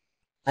us,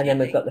 and then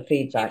we've got the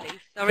feedback.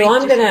 Sorry, so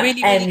I'm going to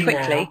really end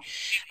quickly.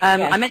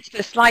 Yes. I meant to put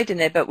a slide in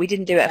there, but we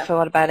didn't do it. I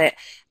forgot about it.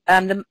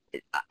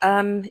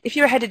 If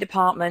you're a head of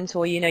department,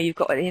 or you've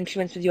got an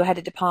influence with your head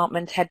of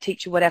department, head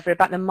teacher, whatever,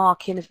 about the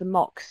marking of the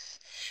mocks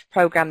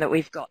program that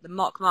we've got, the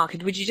mock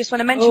market. Would you just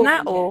want to mention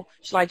that, or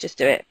shall I just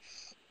do it?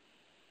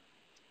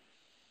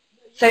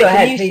 So it's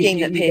a new scheme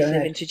that Pearson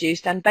have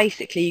introduced, and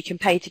basically you can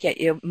pay to get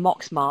your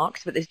mocks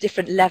marked, but there's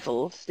different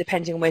levels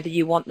depending on whether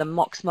you want them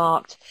mocks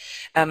marked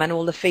and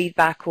all the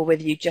feedback, or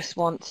whether you just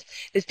want,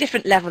 there's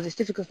different levels. It's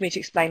difficult for me to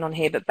explain on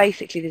here, but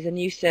basically there's a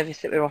new service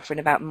that we're offering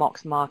about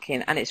mocks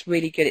marking, and it's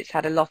really good. It's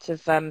had a lot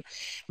of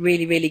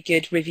really, really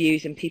good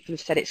reviews, and people have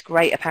said it's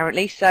great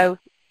apparently. So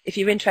if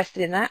you're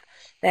interested in that,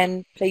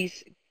 then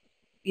please,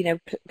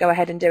 go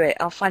ahead and do it.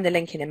 I'll find the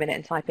link in a minute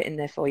and type it in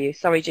there for you.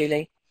 Sorry,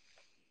 Julie.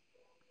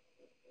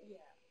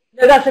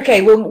 No, that's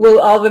okay.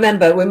 I'll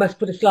remember. We must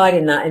put a slide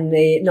in that,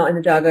 not in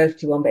the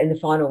diversity one, but in the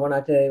final one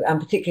I do, and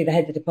particularly the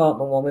heads of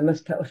department one. We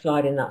must put a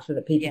slide in that so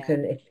that people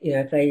can,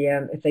 if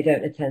they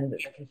don't attend, that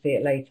they can see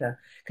it later,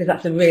 because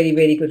that's a really,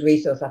 really good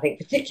resource. I think,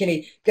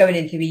 particularly going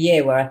into a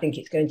year where I think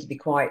it's going to be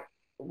quite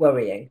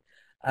worrying.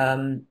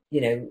 We're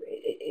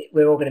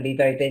all going to be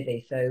very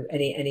busy, so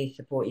any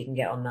support you can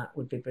get on that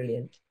would be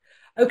brilliant.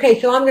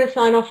 Okay, so I'm going to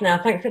sign off now.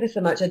 Thanks ever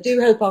so much. I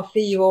do hope I'll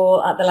see you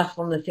all at the last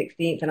one, the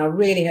 16th, and I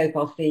really hope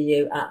I'll see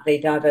you at the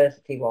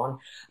diversity one.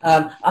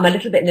 I'm a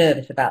little bit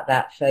nervous about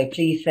that, so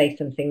please say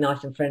something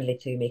nice and friendly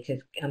to me,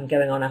 because I'm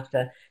going on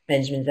after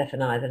Benjamin's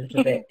F&I is a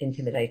little bit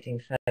intimidating.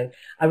 So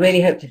I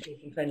really hope to see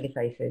some friendly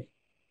faces.